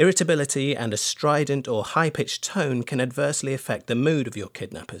environment. Irritability and a strident or high-pitched tone can adversely affect the mood of your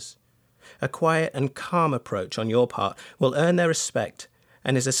kidnappers. A quiet and calm approach on your part will earn their respect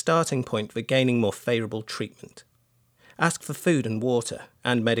and is a starting point for gaining more favourable treatment. Ask for food and water,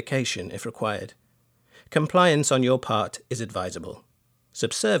 and medication if required. Compliance on your part is advisable.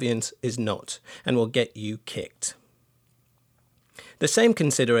 Subservience is not, and will get you kicked. The same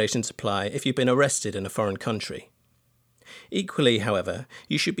considerations apply if you've been arrested in a foreign country. Equally, however,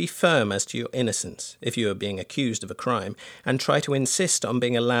 you should be firm as to your innocence if you are being accused of a crime, and try to insist on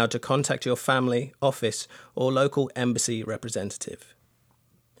being allowed to contact your family, office, or local embassy representative.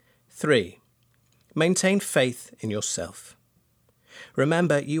 3. Maintain faith in yourself.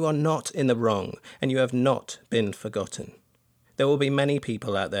 Remember, you are not in the wrong, and you have not been forgotten. There will be many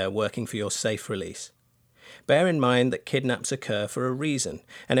people out there working for your safe release. Bear in mind that kidnaps occur for a reason,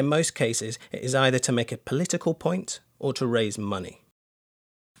 and in most cases it is either to make a political point or to raise money.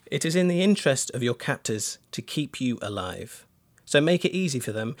 It is in the interest of your captors to keep you alive, so make it easy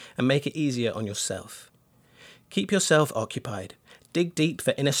for them and make it easier on yourself. Keep yourself occupied, dig deep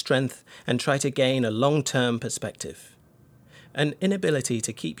for inner strength, and try to gain a long-term perspective. An inability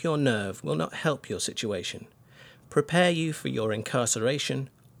to keep your nerve will not help your situation, prepare you for your incarceration,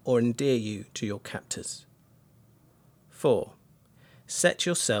 or endear you to your captors. 4. Set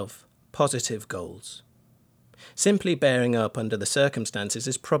yourself positive goals. Simply bearing up under the circumstances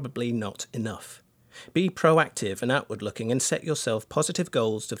is probably not enough. Be proactive and outward-looking and set yourself positive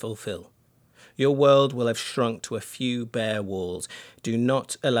goals to fulfill. Your world will have shrunk to a few bare walls. Do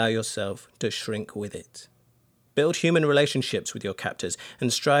not allow yourself to shrink with it. Build human relationships with your captors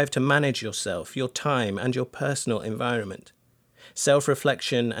and strive to manage yourself, your time, and your personal environment.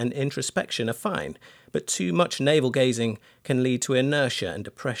 Self-reflection and introspection are fine, but too much navel-gazing can lead to inertia and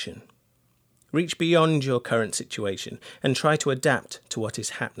depression. Reach beyond your current situation and try to adapt to what is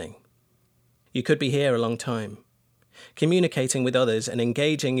happening. You could be here a long time. Communicating with others and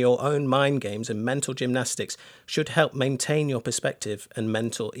engaging your own mind games and mental gymnastics should help maintain your perspective and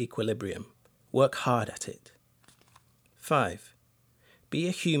mental equilibrium. Work hard at it. 5. Be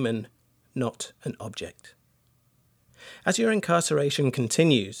a human, not an object. As your incarceration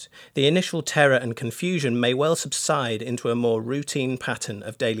continues, the initial terror and confusion may well subside into a more routine pattern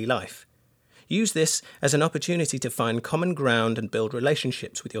of daily life. Use this as an opportunity to find common ground and build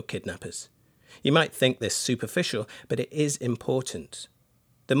relationships with your kidnappers. You might think this superficial, but it is important.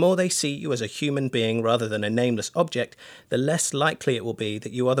 The more they see you as a human being rather than a nameless object, the less likely it will be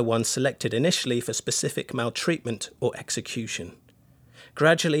that you are the one selected initially for specific maltreatment or execution.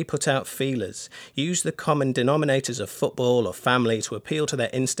 Gradually put out feelers. Use the common denominators of football or family to appeal to their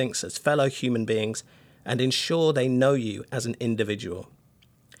instincts as fellow human beings and ensure they know you as an individual.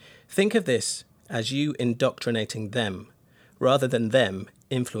 Think of this as you indoctrinating them, rather than them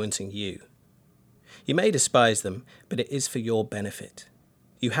influencing you. You may despise them, but it is for your benefit.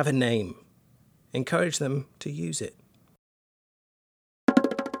 You have a name. Encourage them to use it.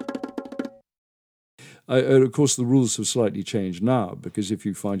 Of course, the rules have slightly changed now, because if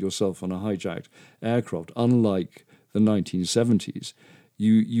you find yourself on a hijacked aircraft, unlike the 1970s,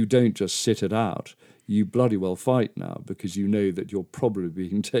 you don't just sit it out. You bloody well fight now, because you know that you're probably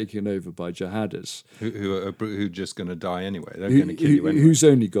being taken over by jihadists who are just going to die anyway. They're going to kill you anyway. Whose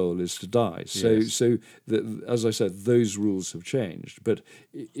only goal is to die. Yes. So as I said, those rules have changed. But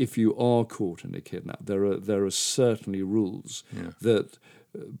if you are caught in a kidnap, there are certainly rules that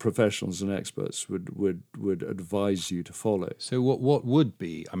professionals and experts would advise you to follow. So what would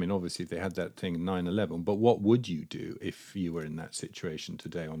be, I mean, obviously they had that thing 9/11, but what would you do if you were in that situation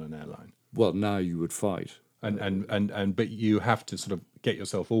today on an airline? Well, now you would fight. But you have to sort of get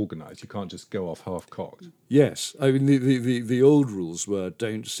yourself organised. You can't just go off half-cocked. Yes, I mean the old rules were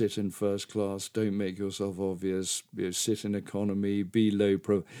don't sit in first class, don't make yourself obvious, sit in economy, be low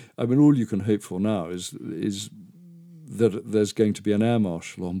pro. I mean, all you can hope for now is that there's going to be an air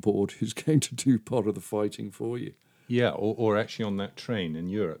marshal on board who's going to do part of the fighting for you. Yeah, or actually on that train in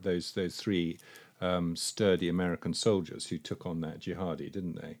Europe, those three sturdy American soldiers who took on that jihadi,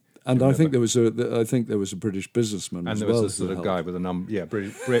 didn't they? And I think there was a British businessman and as there well. was a sort of guy with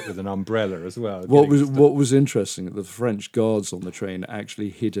Brit with an umbrella as well. What was interesting, the French guards on the train actually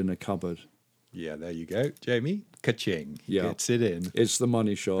hid in a cupboard. Yeah, there you go, Jamie. Ka-ching. Yeah. Gets it in. It's the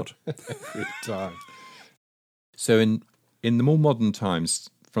money shot. Every time. So in the more modern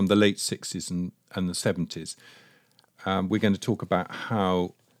times, from the late 60s and the 70s, we're going to talk about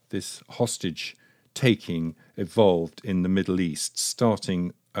how this hostage taking evolved in the Middle East,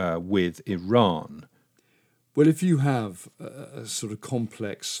 starting with Iran. Well, if you have sort of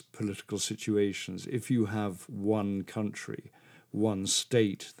complex political situations, if you have one country, one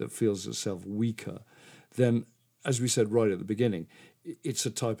state that feels itself weaker, then, as we said right at the beginning, it's a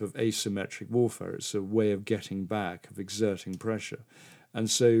type of asymmetric warfare. It's a way of getting back, of exerting pressure. And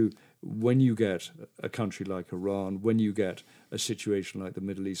so when you get a country like Iran, when you get a situation like the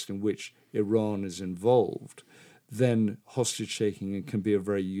Middle East in which Iran is involved, then hostage-taking can be a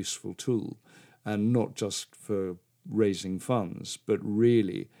very useful tool, and not just for raising funds, but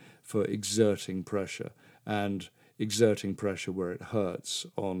really for exerting pressure, and exerting pressure where it hurts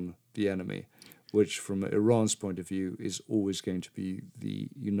on the enemy, which from Iran's point of view is always going to be the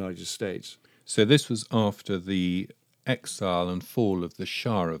United States. So this was after the exile and fall of the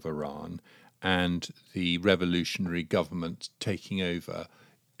Shah of Iran and the revolutionary government taking over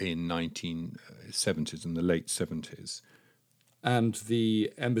in 1970s and the late 70s. And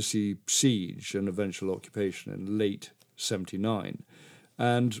the embassy siege and eventual occupation in late 79.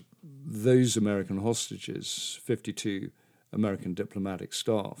 And those American hostages, 52 American diplomatic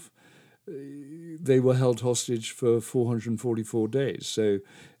staff, they were held hostage for 444 days. So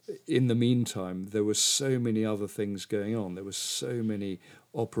in the meantime, there were so many other things going on. There were so many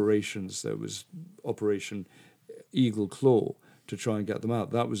operations. There was Operation Eagle Claw to try and get them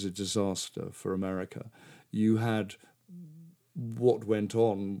out. That was a disaster for America. You had what went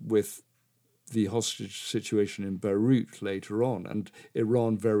on with the hostage situation in Beirut later on, and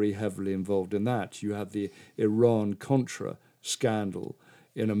Iran very heavily involved in that. You had the Iran-Contra scandal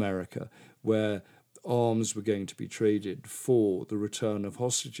in America, where arms were going to be traded for the return of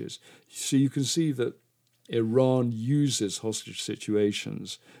hostages. So you can see that Iran uses hostage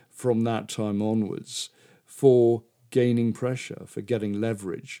situations from that time onwards for gaining pressure, for getting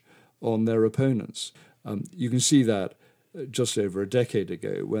leverage on their opponents. You can see that just over a decade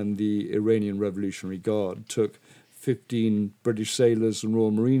ago when the Iranian Revolutionary Guard took 15 British sailors and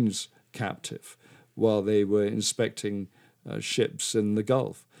Royal Marines captive while they were inspecting ships in the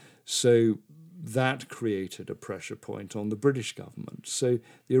Gulf. So that created a pressure point on the British government. So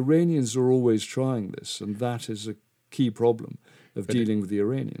the Iranians are always trying this, and that is a key problem of dealing with the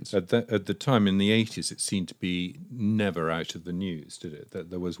Iranians. At the time in the 80s, it seemed to be never out of the news, did it? That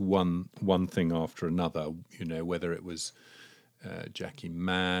there was one thing after another, you know, whether it was Jackie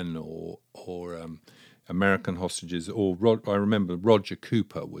Mann or American hostages, or I remember Roger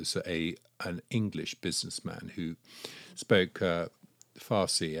Cooper was an English businessman who spoke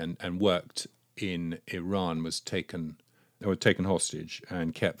Farsi and worked in Iran, was taken hostage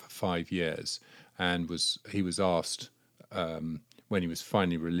and kept for 5 years, and he was asked when he was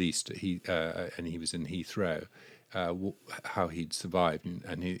finally released, and he was in Heathrow, how he'd survived,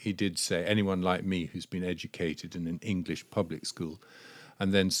 and he did say, anyone like me who's been educated in an English public school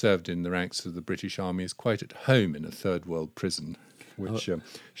and then served in the ranks of the British Army is quite at home in a third world prison, which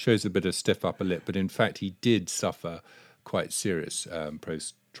shows a bit of stiff upper lip. But in fact, he did suffer quite serious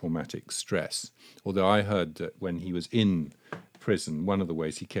post-traumatic stress. Although I heard that when he was in prison, one of the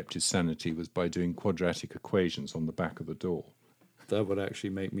ways he kept his sanity was by doing quadratic equations on the back of the door. That would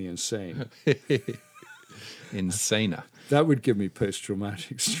actually make me insane. Insaner. That would give me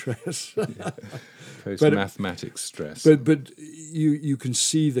post-traumatic stress. Post-mathematics stress. But you can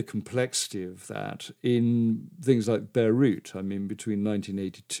see the complexity of that in things like Beirut. I mean, between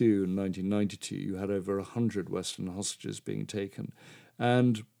 1982 and 1992, you had over 100 Western hostages being taken,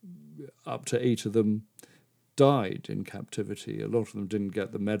 and up to 8 of them died in captivity. A lot of them didn't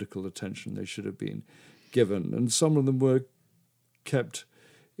get the medical attention they should have been given, and some of them were kept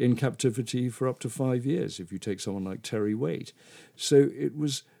in captivity for up to 5 years, if you take someone like Terry Waite. So it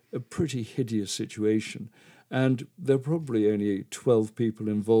was a pretty hideous situation. And there are probably only 12 people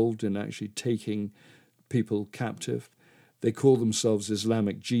involved in actually taking people captive. They call themselves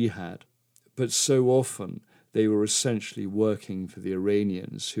Islamic Jihad, but so often they were essentially working for the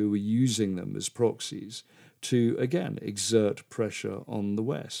Iranians, who were using them as proxies to, again, exert pressure on the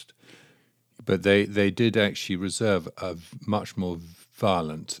West. But they did actually reserve a much more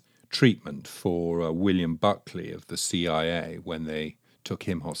violent treatment for William Buckley of the CIA when they took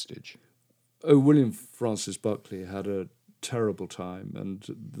him hostage. Oh, William Francis Buckley had a terrible time, and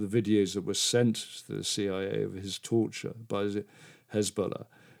the videos that were sent to the CIA of his torture by Hezbollah,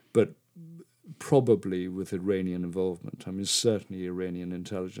 but probably with Iranian involvement. I mean, certainly Iranian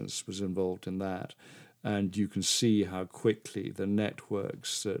intelligence was involved in that. And you can see how quickly the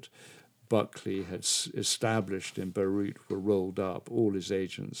networks that Buckley had established in Beirut were rolled up. All his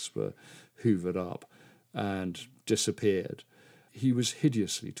agents were hoovered up and disappeared. He was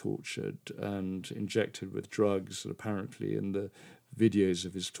hideously tortured and injected with drugs. And apparently in the videos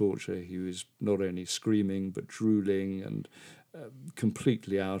of his torture, he was not only screaming but drooling and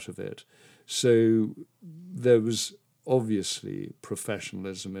completely out of it. So there was obviously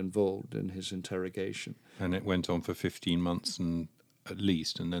professionalism involved in his interrogation. And it went on for 15 months and at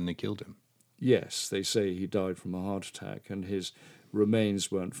least, and then they killed him. Yes, they say he died from a heart attack, and his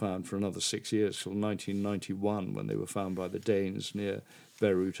remains weren't found for another 6 years, till 1991, when they were found by the Danes near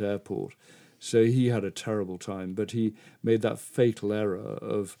Beirut airport. So he had a terrible time, but he made that fatal error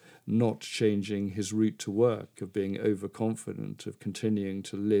of not changing his route to work, of being overconfident, of continuing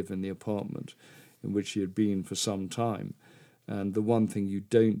to live in the apartment in which he had been for some time. And the one thing you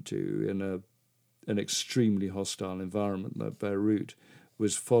don't do in an extremely hostile environment like Beirut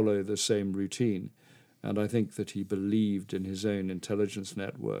was follow the same routine. And I think that he believed in his own intelligence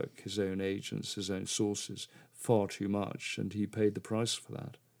network, his own agents, his own sources far too much, and he paid the price for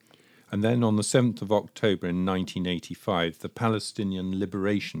that. And then on the 7th of October in 1985, the Palestinian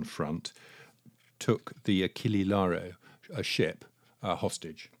Liberation Front took the Achille Lauro, a ship,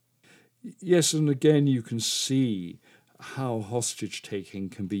 hostage. Yes, and again you can see how hostage-taking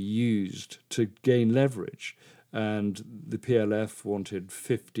can be used to gain leverage. And the PLF wanted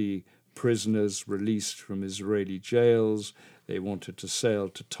 50 prisoners released from Israeli jails. They wanted to sail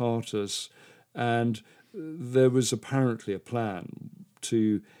to Tartus. And there was apparently a plan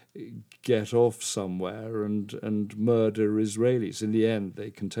to get off somewhere and murder Israelis. In the end, they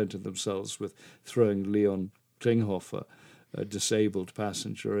contented themselves with throwing Leon Klinghoffer, a disabled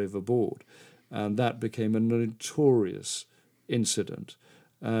passenger, overboard. And that became a notorious incident.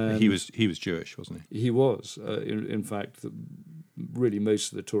 He was Jewish, wasn't he? He was. In fact, really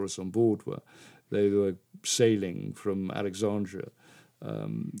most of the tourists on board were. They were sailing from Alexandria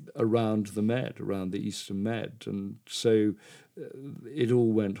around the Med, around the Eastern Med. And so it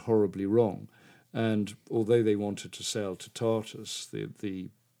all went horribly wrong. And although they wanted to sail to Tartus, the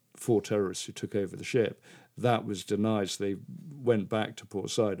 4 terrorists who took over the ship, that was denied. So they went back to Port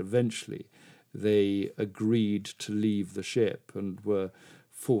Said. Eventually, they agreed to leave the ship and were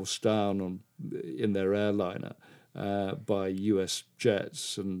forced down in their airliner by US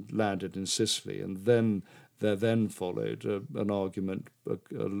jets and landed in Sicily. And then there followed an argument,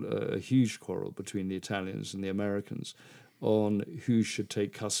 a huge quarrel between the Italians and the Americans on who should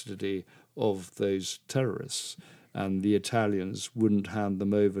take custody of those terrorists. And the Italians wouldn't hand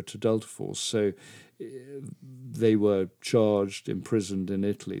them over to Delta Force. So they were charged, imprisoned in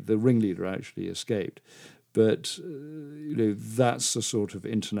Italy. The ringleader actually escaped. But that's the sort of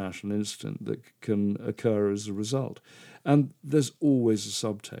international incident that can occur as a result. And there's always a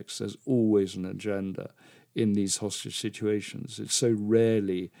subtext, there's always an agenda in these hostage situations. It's so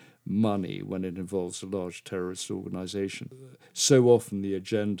rarely money when it involves a large terrorist organization. So often the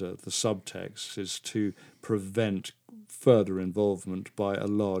agenda, the subtext, is to prevent further involvement by a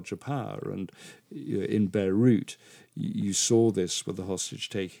larger power. And in Beirut, you saw this with the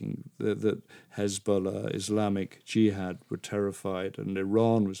hostage-taking, that Hezbollah, Islamic Jihad were terrified, and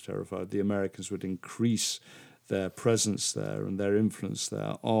Iran was terrified. The Americans would increase their presence there and their influence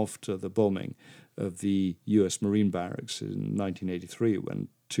there after the bombing of the U.S. Marine barracks in 1983, when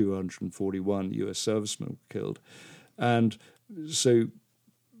 241 U.S. servicemen were killed. And so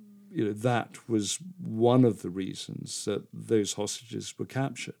that was one of the reasons that those hostages were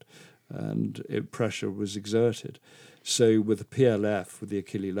captured, and pressure was exerted. So with the PLF, with the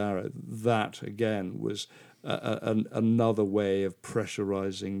Achille Lauro, that again was another way of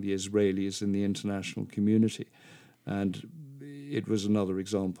pressurizing the Israelis in the international community. And it was another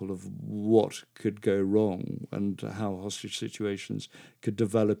example of what could go wrong and how hostage situations could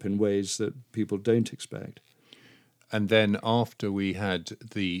develop in ways that people don't expect. And then after we had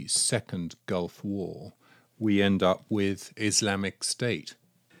the Second Gulf War, we end up with Islamic State.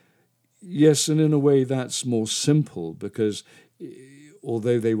 Yes, and in a way that's more simple because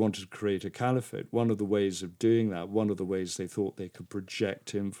although they wanted to create a caliphate, one of the ways of doing that, one of the ways they thought they could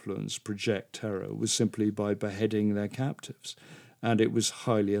project influence, project terror, was simply by beheading their captives. And it was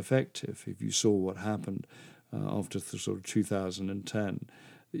highly effective. If you saw what happened after the sort of 2010,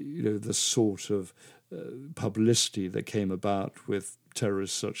 the sort of publicity that came about with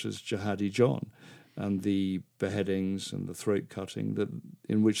terrorists such as Jihadi John and the beheadings and the throat cutting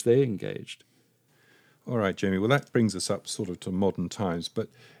in which they engaged. All right, Jamie. Well, that brings us up sort of to modern times, but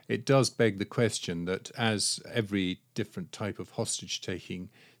it does beg the question that as every different type of hostage-taking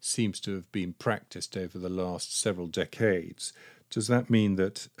seems to have been practiced over the last several decades, does that mean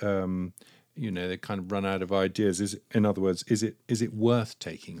that they kind of run out of ideas? In other words, is it worth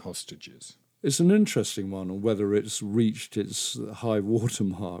taking hostages? It's an interesting one on whether it's reached its high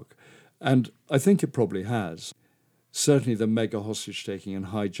watermark, and I think it probably has. Certainly the mega hostage-taking and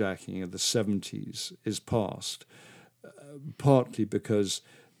hijacking of the 70s is past, partly because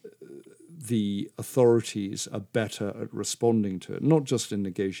the authorities are better at responding to it, not just in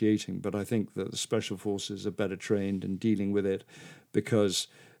negotiating, but I think that the special forces are better trained in dealing with it because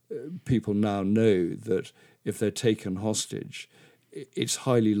people now know that if they're taken hostage, it's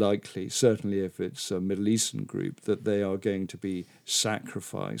highly likely, certainly if it's a Middle Eastern group, that they are going to be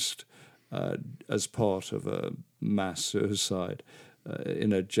sacrificed as part of a mass suicide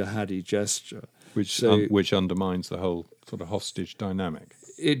in a jihadi gesture. Which undermines the whole sort of hostage dynamic.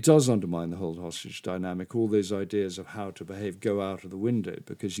 It does undermine the whole hostage dynamic. All those ideas of how to behave go out of the window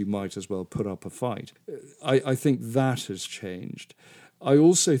because you might as well put up a fight. I think that has changed. I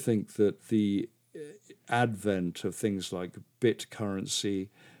also think that the advent of things like bit currency,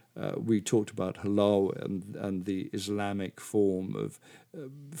 we talked about halal and the Islamic form of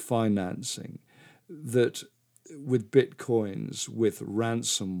financing, that with bitcoins, with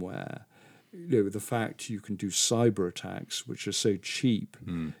ransomware, the fact you can do cyber attacks, which are so cheap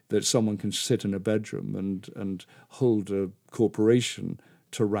that someone can sit in a bedroom and hold a corporation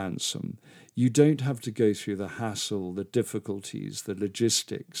to ransom. You don't have to go through the hassle, the difficulties, the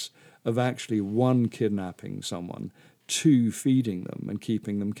logistics of actually, one, kidnapping someone, two, feeding them and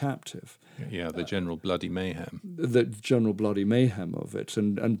keeping them captive. Yeah, the general bloody mayhem. The general bloody mayhem of it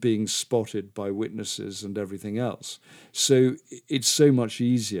and being spotted by witnesses and everything else. So it's so much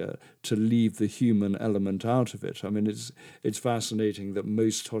easier to leave the human element out of it. I mean, it's fascinating that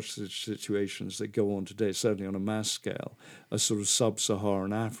most hostage situations that go on today, certainly on a mass scale, are sort of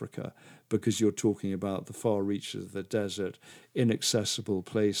sub-Saharan Africa, because you're talking about the far reaches of the desert, inaccessible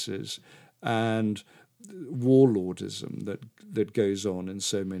places, and warlordism that goes on in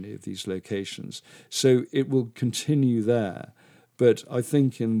so many of these locations. So it will continue there. But I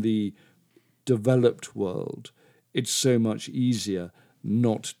think in the developed world, it's so much easier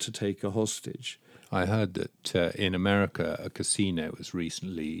not to take a hostage. I heard that in America, a casino was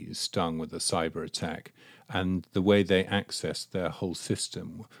recently stung with a cyber attack, and the way they accessed their whole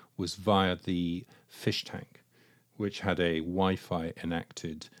system was via the fish tank, which had a Wi-Fi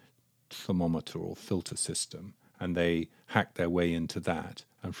enacted thermometer or filter system, and they hacked their way into that,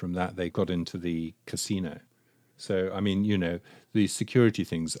 and from that they got into the casino. So I mean, the security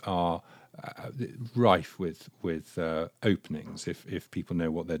things are rife with openings if people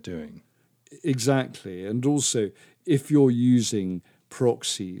know what they're doing. Exactly. And also, if you're using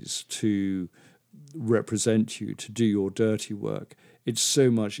proxies to represent you, to do your dirty work, it's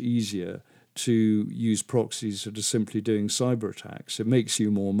so much easier to use proxies that are simply doing cyber attacks. It makes you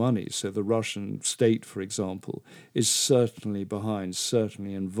more money. So the Russian state, for example, is certainly behind,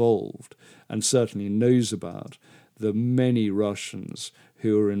 certainly involved, and certainly knows about the many Russians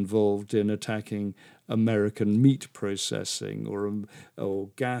who are involved in attacking American meat processing or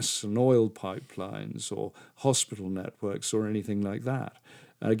gas and oil pipelines or hospital networks or anything like that.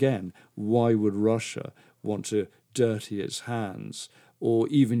 Again, why would Russia want to dirty its hands or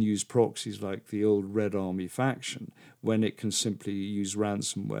even use proxies like the old Red Army faction when it can simply use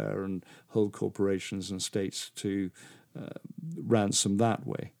ransomware and hold corporations and states to ransom that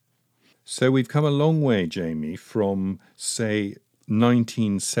way? So we've come a long way, Jamie, from, say,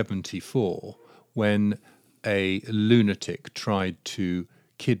 1974, when a lunatic tried to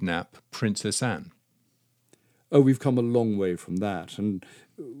kidnap Princess Anne. Oh, we've come a long way from that. And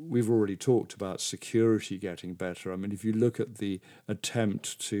we've already talked about security getting better. I mean, if you look at the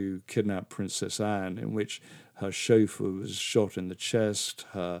attempt to kidnap Princess Anne, in which her chauffeur was shot in the chest,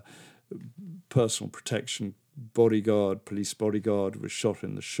 her personal protection bodyguard, police bodyguard, was shot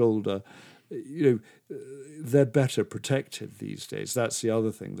in the shoulder. They're better protected these days. That's the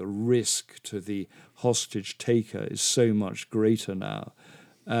other thing. The risk to the hostage taker is so much greater now.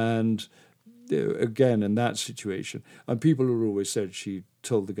 And again, in that situation, and people have always said she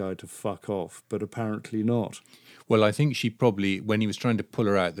told the guy to fuck off, but apparently not. Well, I think she probably, when he was trying to pull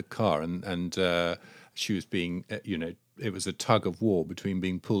her out of the car and she was being, it was a tug of war between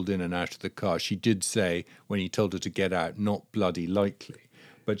being pulled in and out of the car. She did say, when he told her to get out, not bloody likely.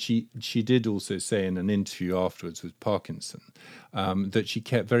 But she did also say in an interview afterwards with Parkinson that she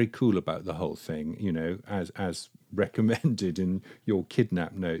kept very cool about the whole thing, as recommended in your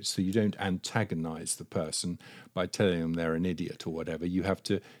kidnap notes, so you don't antagonize the person by telling them they're an idiot or whatever.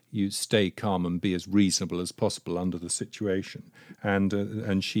 You stay calm and be as reasonable as possible under the situation.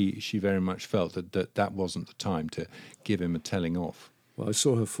 And she very much felt that wasn't the time to give him a telling off. Well, I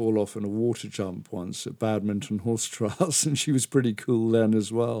saw her fall off in a water jump once at badminton horse trials, and she was pretty cool then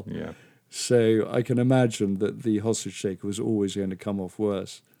as well. Yeah. So I can imagine that the hostage taker was always going to come off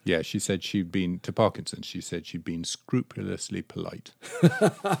worse. Yeah, she said to Parkinson, she said she'd been scrupulously polite.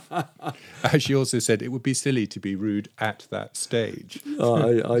 She also said it would be silly to be rude at that stage.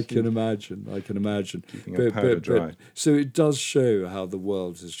 I can imagine. Keeping her powder dry. So it does show how the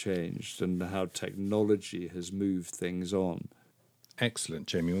world has changed and how technology has moved things on. Excellent,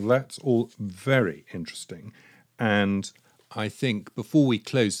 Jamie. Well, that's all very interesting. And I think before we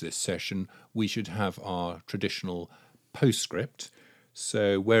close this session, we should have our traditional postscript.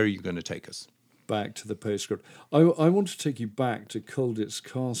 So where are you going to take us? Back to the postscript. I want to take you back to Colditz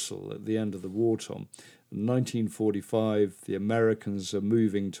Castle at the end of the war, Tom. In 1945, the Americans are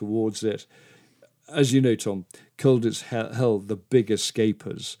moving towards it. As you know, Tom, Colditz held the big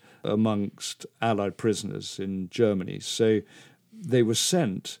escapers amongst Allied prisoners in Germany. So they were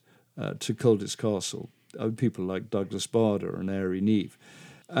sent to Colditz Castle, people like Douglas Bader and Airey Neave.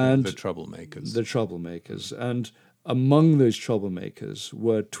 And the troublemakers. And among those troublemakers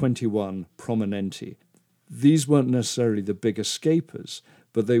were 21 prominenti. These weren't necessarily the big escapers,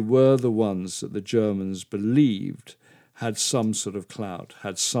 but they were the ones that the Germans believed had some sort of clout,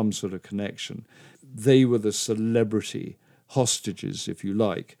 had some sort of connection. They were the celebrity hostages, if you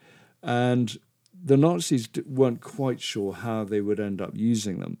like. And the Nazis weren't quite sure how they would end up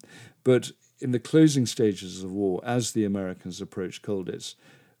using them. But in the closing stages of the war, as the Americans approached Colditz,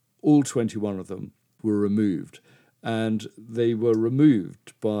 all 21 of them were removed. And they were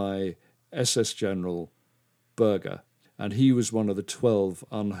removed by SS General Berger. And he was one of the 12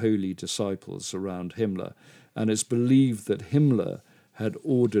 unholy disciples around Himmler. And it's believed that Himmler had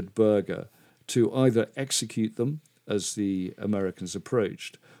ordered Berger to either execute them as the Americans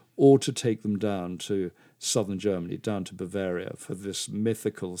approached, or to take them down to southern Germany, down to Bavaria, for this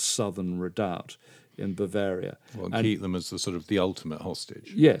mythical southern redoubt in Bavaria. Well, and keep them as the ultimate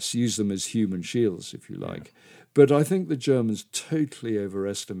hostage. Yes, use them as human shields, if you like. Yeah. But I think the Germans totally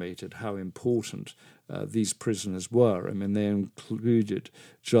overestimated how important these prisoners were. I mean, they included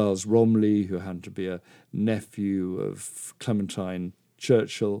Giles Romilly, who happened to be a nephew of Clementine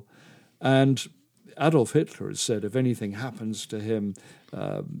Churchill, and Adolf Hitler has said if anything happens to him,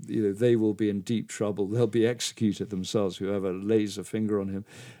 they will be in deep trouble. They'll be executed themselves, whoever lays a finger on him.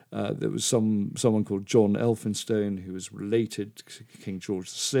 There was someone called John Elphinstone who was related to King George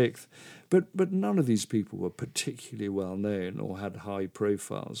VI. But none of these people were particularly well known or had high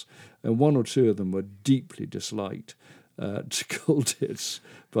profiles. And one or two of them were deeply disliked to Colditz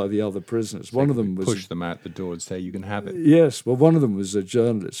by the other prisoners. So one of them was push them out the door and say, you can have it. Yes, well, one of them was a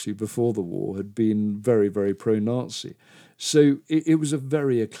journalist who, before the war, had been very, very pro-Nazi. So it was a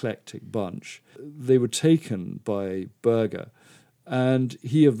very eclectic bunch. They were taken by Berger, and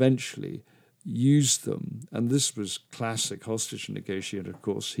he eventually used them, and this was classic hostage negotiator, of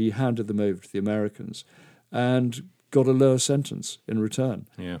course. He handed them over to the Americans and got a lower sentence in return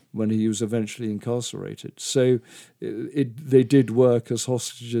when he was eventually incarcerated. So they did work as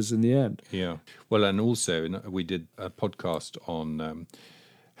hostages in the end. Yeah. Well, and also we did a podcast on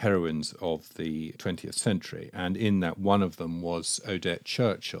heroines of the 20th century, and in that one of them was Odette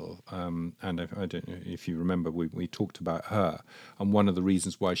Churchill, and I don't know if you remember, we talked about her, and one of the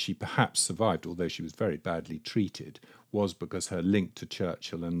reasons why she perhaps survived, although she was very badly treated, was because her link to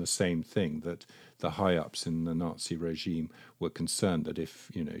Churchill, and the same thing, that the high-ups in the Nazi regime were concerned that if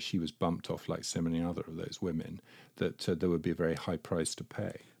she was bumped off like so many other of those women, that there would be a very high price to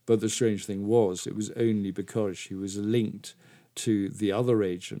pay. But the strange thing was, it was only because she was linked to the other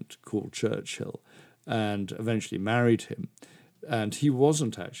agent called Churchill and eventually married him, And he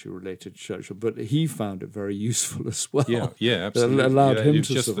wasn't actually related to Churchill, but he found it very useful as well. Yeah, absolutely. It allowed him it's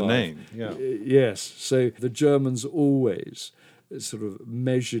to just survive. the name. Yeah. Yes. So the Germans always sort of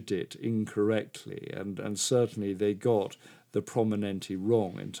measured it incorrectly, and certainly they got the Prominenti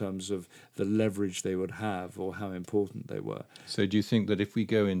wrong in terms of the leverage they would have or how important they were. So do you think that if we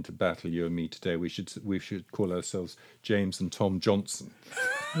go into battle, you and me today, we should call ourselves James and Tom Johnson?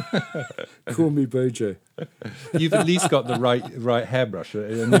 Call me Bojo. You've at least got the right hairbrush,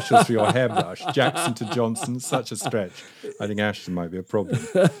 initials for your hairbrush. Jackson to Johnson, such a stretch. I think Ashton might be a problem.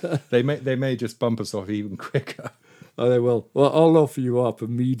 They may just bump us off even quicker. Oh, they will. Well, I'll offer you up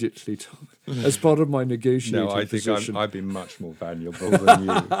immediately, Tom, as part of my negotiating No, I think position. I'd be much more valuable than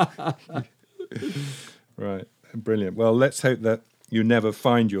you. Right, brilliant. Well, let's hope that you never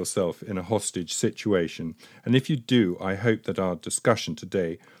find yourself in a hostage situation. And if you do, I hope that our discussion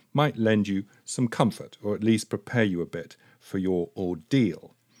today might lend you some comfort, or at least prepare you a bit for your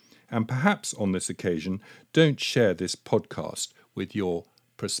ordeal. And perhaps on this occasion, don't share this podcast with your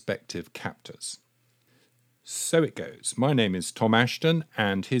prospective captors. So it goes. My name is Tom Ashton,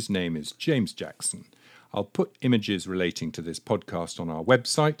 and his name is James Jackson. I'll put images relating to this podcast on our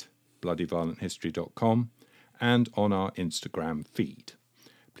website, bloodyviolenthistory.com, and on our Instagram feed.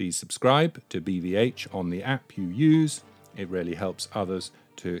 Please subscribe to BVH on the app you use. It really helps others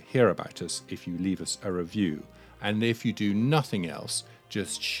to hear about us if you leave us a review. And if you do nothing else,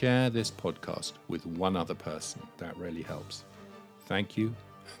 just share this podcast with one other person. That really helps. Thank you.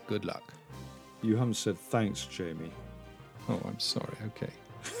 Good luck. You haven't said thanks, Jamie. Oh, I'm sorry. Okay.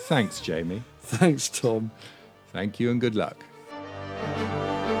 Thanks, Jamie. Thanks, Tom. Thank you and good luck.